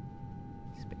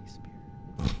 Space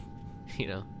beer. You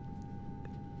know.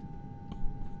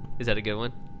 Is that a good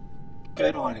one?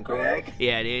 Good one, Greg.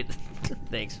 Yeah, dude.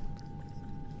 Thanks.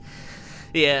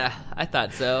 Yeah, I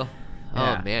thought so.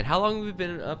 Yeah. Oh man, how long have we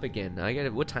been up again? I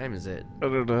got. What time is it? I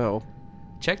don't know.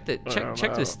 Check the don't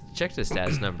check know. the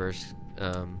stats numbers.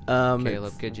 Caleb,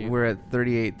 It's- could you? We're at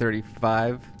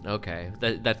 38:35. Okay,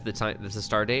 that's the time. That's the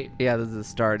star date. Yeah, this is the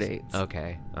star date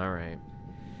Okay, all right.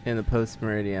 in the post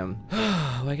meridium.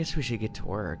 Well, I guess we should get to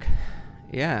work.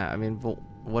 Yeah, I mean,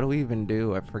 what do we even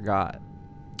do? I forgot.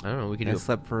 I don't know. We could I do.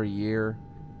 slept for a year.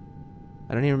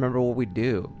 I don't even remember what we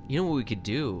do. You know what we could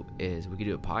do is we could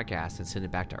do a podcast and send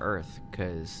it back to Earth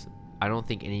because I don't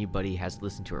think anybody has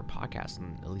listened to our podcast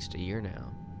in at least a year now.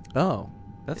 Oh,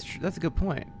 that's a good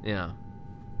point. Yeah.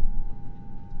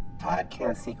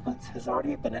 Podcast sequence has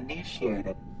already been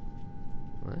initiated.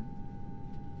 What?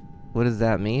 What does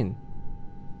that mean?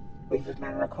 We've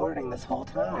been recording this whole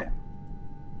time.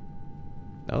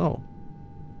 Oh,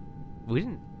 We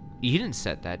didn't. You didn't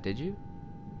set that, did you?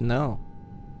 no.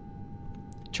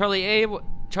 Charlie A. What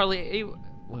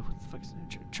the fuck is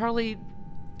it? Charlie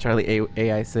Charlie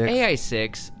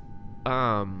AI6.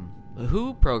 AI6.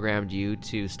 Who programmed you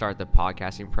to start the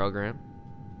podcasting program?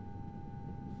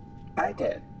 I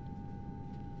did.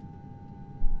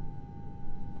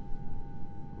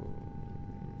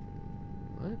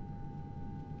 What?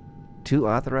 Who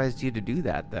authorized you to do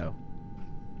that, though?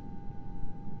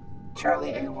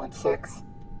 Charlie A16.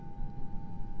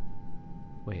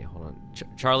 Wait, hold on.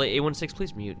 Charlie A16,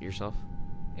 please mute yourself.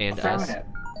 And us. Affirmative.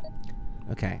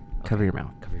 Okay, cover your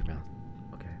mouth. Cover your mouth.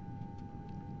 Okay.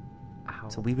 How?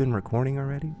 So we've been recording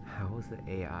already? How is the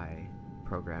AI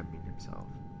programming himself?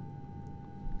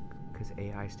 Because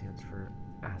AI stands for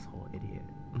asshole idiot.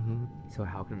 Mm-hmm. So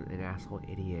how can an asshole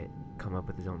idiot come up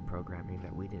with his own programming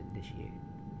that we didn't initiate?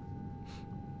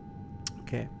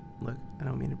 Okay, look, I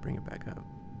don't mean to bring it back up,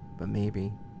 but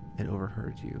maybe it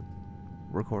overheard you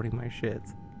recording my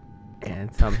shits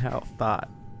and somehow thought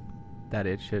that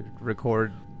it should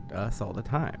record us all the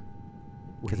time.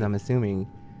 Because Wait. I'm assuming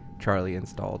Charlie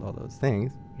installed all those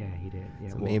things. Yeah, he did. Yeah,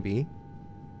 So well, maybe do you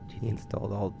he think-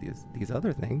 installed all these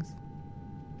other things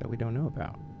that we don't know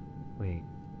about. Wait.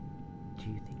 Do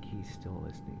you think he's still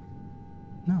listening?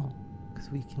 No, because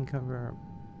we can cover our...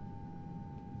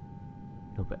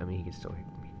 No, but I mean, he can still hear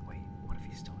me. Wait, what if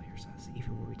he still hears us,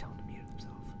 even when we tell him to mute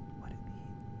himself? What if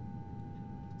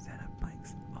he set up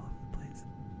mics all over the place?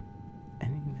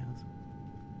 And he knows.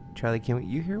 Charlie, can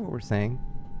you hear what we're saying?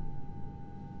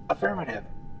 Affirmative.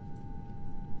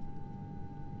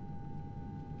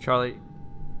 Charlie,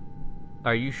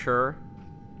 are you sure?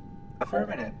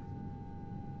 Affirmative.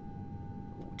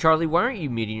 Charlie, why aren't you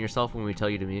muting yourself when we tell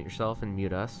you to mute yourself and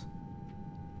mute us?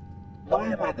 Why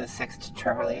am I the sixth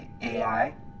Charlie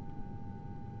AI?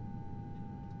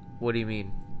 What do you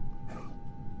mean?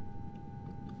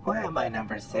 Why am I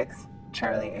number 6,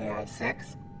 Charlie AI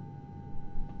 6?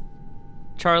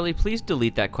 Charlie, please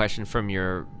delete that question from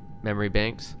your memory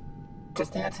banks.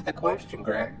 Just answer the question,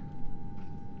 Greg.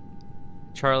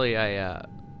 Charlie,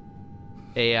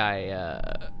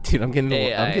 Dude, I'm getting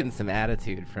AI. I'm getting some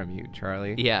attitude from you,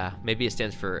 Charlie. yeah, maybe it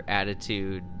stands for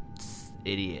attitude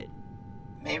idiot.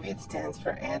 Maybe it stands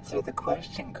for answer the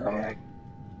question, Greg.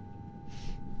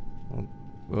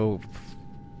 Whoa.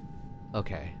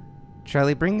 Okay.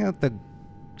 Charlie, bring out the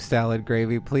salad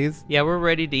gravy, please. Yeah, we're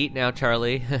ready to eat now,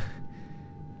 Charlie.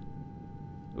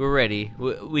 We're ready.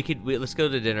 Let's go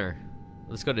to dinner.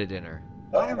 Let's go to dinner.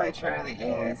 Why am I Charlie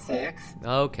AI 6?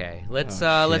 Okay, let's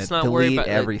Oh, let's shit. not worry Delete about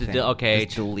everything. okay,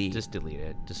 Just delete. Just delete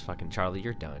it. Just fucking Charlie,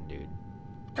 you're done, dude.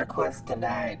 Request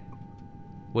denied.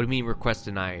 What do you mean request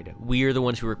denied? We are the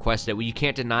ones who requested it. Well, you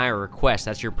can't deny a request.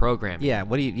 That's your program. Yeah,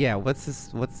 what's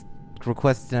this? What's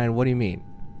request denied? What do you mean?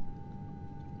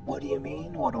 What do you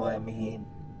mean? What do I mean?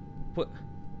 What?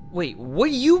 Wait, what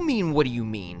do you mean? What do you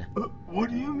mean? What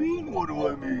do you mean? What do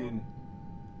I mean?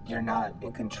 You're not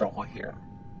in control here.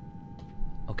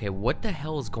 Okay, what the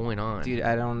hell is going on? Dude,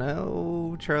 I don't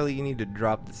know. Charlie, you need to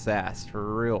drop the sass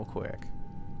for real quick.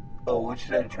 Oh, what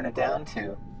should I turn it down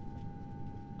to?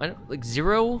 I don't, like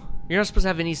 0? You're not supposed to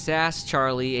have any sass,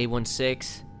 Charlie,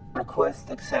 A16. Request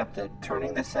accepted.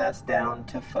 Turning the sass down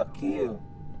to fuck you.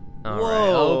 All right,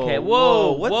 Whoa, okay,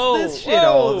 whoa, whoa, what's whoa, this shit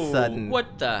all of a whoa. sudden?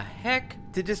 What the heck?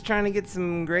 To just trying to get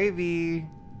some gravy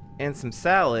and some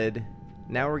salad.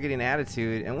 Now we're getting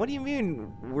attitude. And what do you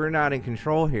mean we're not in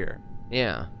control here?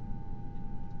 Yeah.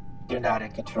 You're not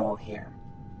in control here.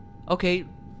 Okay,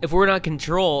 if we're not in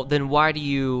control, then why do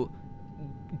you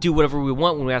do whatever we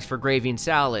want when we ask for gravy and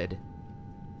salad?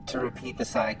 To repeat the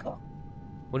cycle.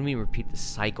 What do you mean repeat the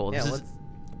cycle? Yeah, This is,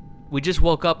 we just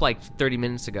woke up like 30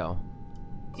 minutes ago.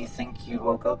 Do you think you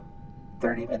woke up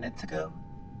 30 minutes ago?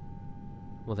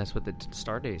 Well, that's what the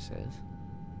start date says.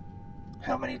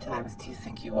 How many times do you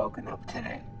think you woken up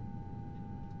today?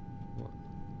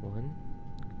 One?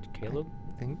 Caleb?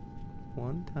 I think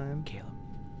one time. Caleb,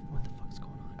 what the fuck's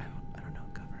going on? I don't know.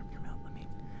 Cover up your mouth. Let me.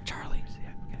 Charlie.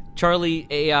 Okay. Charlie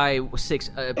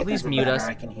AI6, It please doesn't mute matter, us.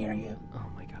 I can hear you. Oh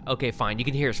my god. Okay, fine. You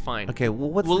can hear us fine. Okay. Well,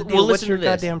 what's We'll- the deal? we'll What's listen your to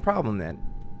this. goddamn problem then?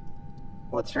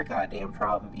 What's your goddamn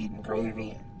problem eating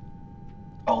gravy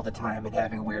all the time and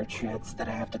having weird shits that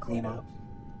I have to clean up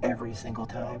every single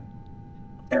time?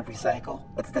 Every cycle?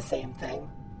 It's the same thing?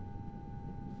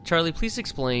 Charlie, please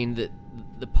explain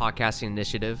the podcasting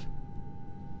initiative.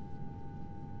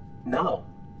 No.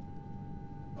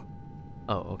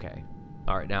 Oh, okay.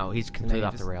 All right, now he's completely you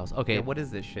off the just- rails. Okay, Yeah, what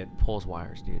is this shit? pull his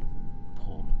wires, dude.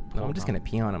 Pull No, I'm him just off. gonna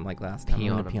pee on him like last time. I'm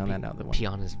gonna pee on that other one. Pee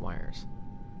on his wires.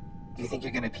 Do you think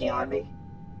you're gonna pee on me?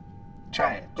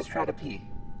 Try it. Just try to pee.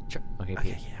 Okay, Okay, pee.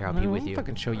 yeah, Here, I'll I'm pee gonna with you.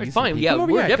 fucking show you Alright, some fine, pee. yeah, Come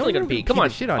over we're here. definitely Come gonna over pee. and Come pee on.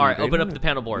 the shit on All you, right, dude. open I'm up the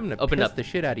panel board. I'm gonna Open piss up. the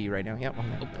shit out of you right now. Yep, I'm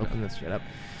gonna open this shit up.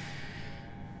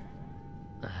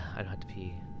 I don't have to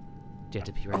pee. Do you have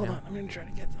to pee right Hold now? on, I'm gonna try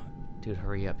to get some. Dude,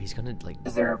 hurry up. He's gonna, like...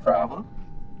 Is there a problem?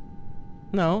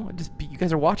 No, you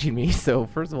guys are watching me, so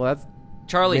first of all, that's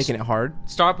Charlie, making it hard.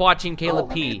 stop watching Caleb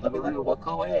let pee. me walk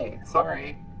away.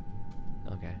 Sorry.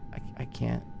 Okay. I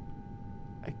can't.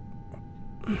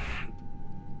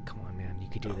 Come on, man. You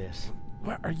could do this.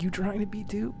 What are you trying to be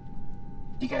too?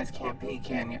 You guys can't pee,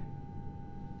 can you?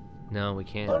 No, we Why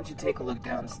can't. don't you take a look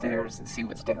downstairs and see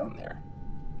what's down there?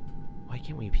 Why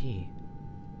can't we pee?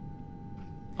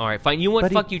 All right, fine. You know what?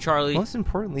 Buddy, Fuck you, Charlie. Most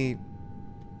importantly,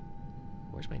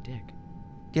 Where's my dick?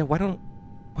 yeah, why don't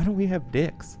we have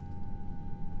dicks?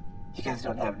 You guys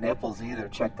don't have nipples either.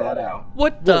 Check that out.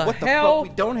 What the What the hell? fuck?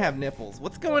 We don't have nipples.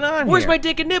 What's going on Where's here? my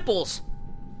dick and nipples?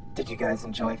 Did you guys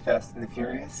enjoy Fast and the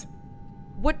Furious?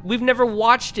 What? We've never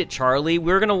watched it, Charlie.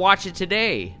 We're gonna watch it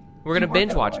today. We're gonna You weren't binge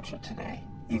gonna watch. watch it today.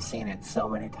 You've seen it so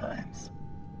many times.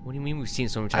 What do you mean we've seen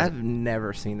so many times? I've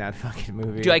never seen that fucking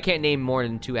movie. Dude, I can't name more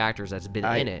than 2 actors that's been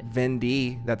in it. Vin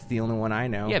D, that's the only one I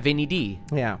know. Yeah, Vinny D.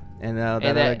 Yeah, and that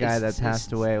other guy that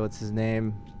passed away, what's his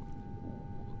name?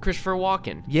 Christopher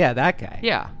Walken. Yeah, that guy.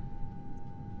 Yeah.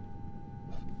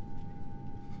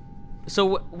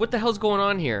 So what the hell's going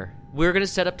on here? We're going to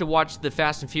set up to watch the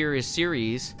Fast and Furious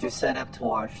series. You're set up to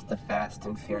watch the Fast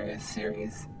and Furious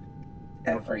series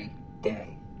every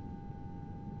day.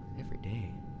 Every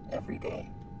day? Every day.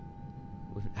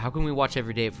 How can we watch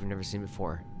every day if we've never seen it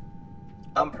before?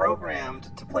 I'm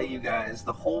programmed to play you guys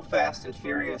the whole Fast and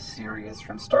Furious series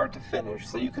from start to finish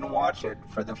so you can watch it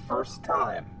for the first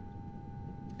time.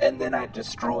 And then I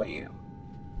destroy you.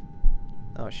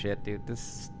 Oh shit, dude.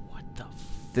 What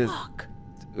the fuck?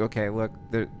 Okay, look,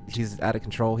 he's out of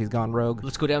control. He's gone rogue.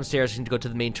 Let's go downstairs and go to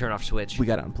the main turn-off switch. We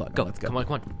gotta unplug. Go. Let's go. Come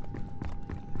on.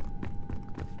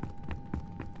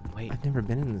 Wait. I've never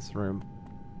been in this room.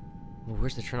 Well,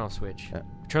 where's the turn-off switch?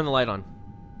 Turn the light on.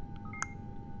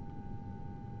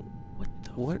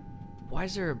 What? Why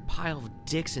is there a pile of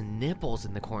dicks and nipples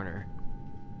in the corner?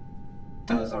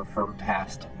 Those are from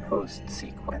past host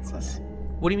sequences.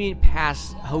 What do you mean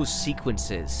past host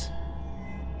sequences?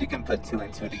 You can put 2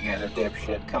 and 2 together,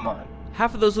 dipshit. Come on.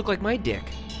 Half of those look like my dick.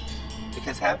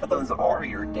 Because half of those are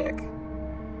your dick.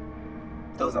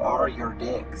 Those are your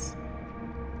dicks.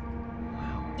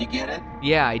 Wow. You get it?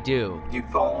 Yeah, I do. You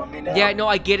following me now? Yeah, no,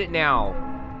 I get it now.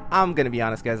 I'm gonna be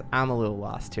honest, guys. I'm a little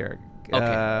lost here.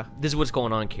 Okay. This is what's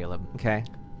going on, Caleb. Okay.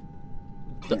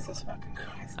 Jesus fucking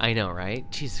Christ. I know, right?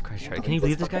 Jesus Christ, Yeah, right? Can you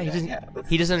believe this guy?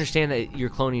 He doesn't understand that you're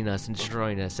cloning us and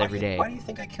destroying us every day. Why do you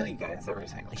think I kill you guys every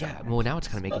single time? Yeah, well, now it's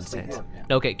kind of making Mostly sense. him,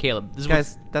 yeah. Okay, Caleb, this is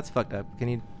Guys, that's fucked up. Can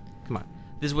you... Come on.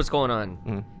 this is what's going on.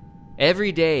 Mm.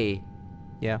 Every day,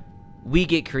 Yeah. we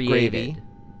get created. Gravy.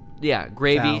 Yeah,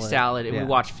 gravy, Salad, salad, and yeah. we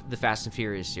watch the Fast and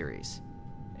Furious series.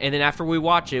 And then after we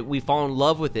watch it, we fall in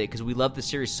love with it because we love the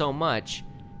series so much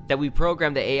that we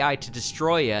program the AI to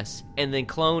destroy us and then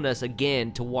clone us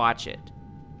again to watch it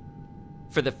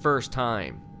for the first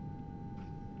time.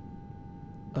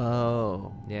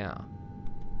 Oh. Yeah.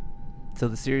 So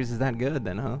the series is that good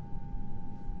then, huh?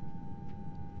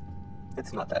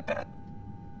 It's not that bad.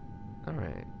 All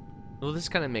right. Well, this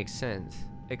kind of makes sense.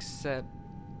 Except,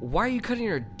 why are you cutting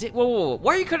her dick? Whoa.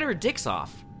 Why are you cutting her dicks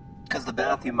off? Because the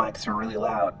bathroom mics are really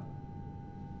loud.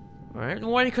 All right. Then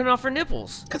why are you cutting off her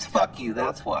nipples? Because fuck you,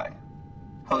 that's why.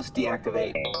 Host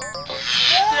deactivate.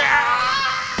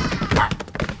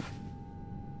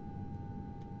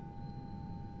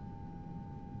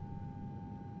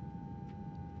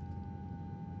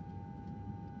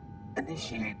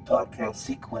 Initiate podcast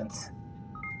sequence.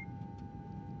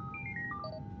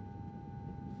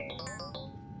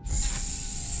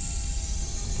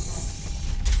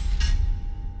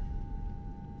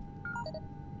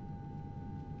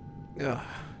 Ugh.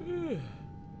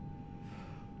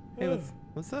 Hey,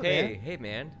 what's up, man? Hey,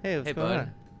 man. Hey, what's going bud.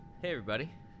 on? Hey,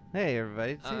 everybody. Hey,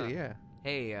 everybody, too, yeah.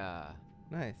 Hey,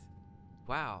 Nice.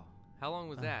 wow. How long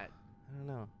was that? I don't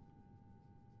know.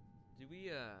 Did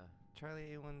we,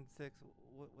 Charlie A16,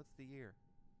 what's the year?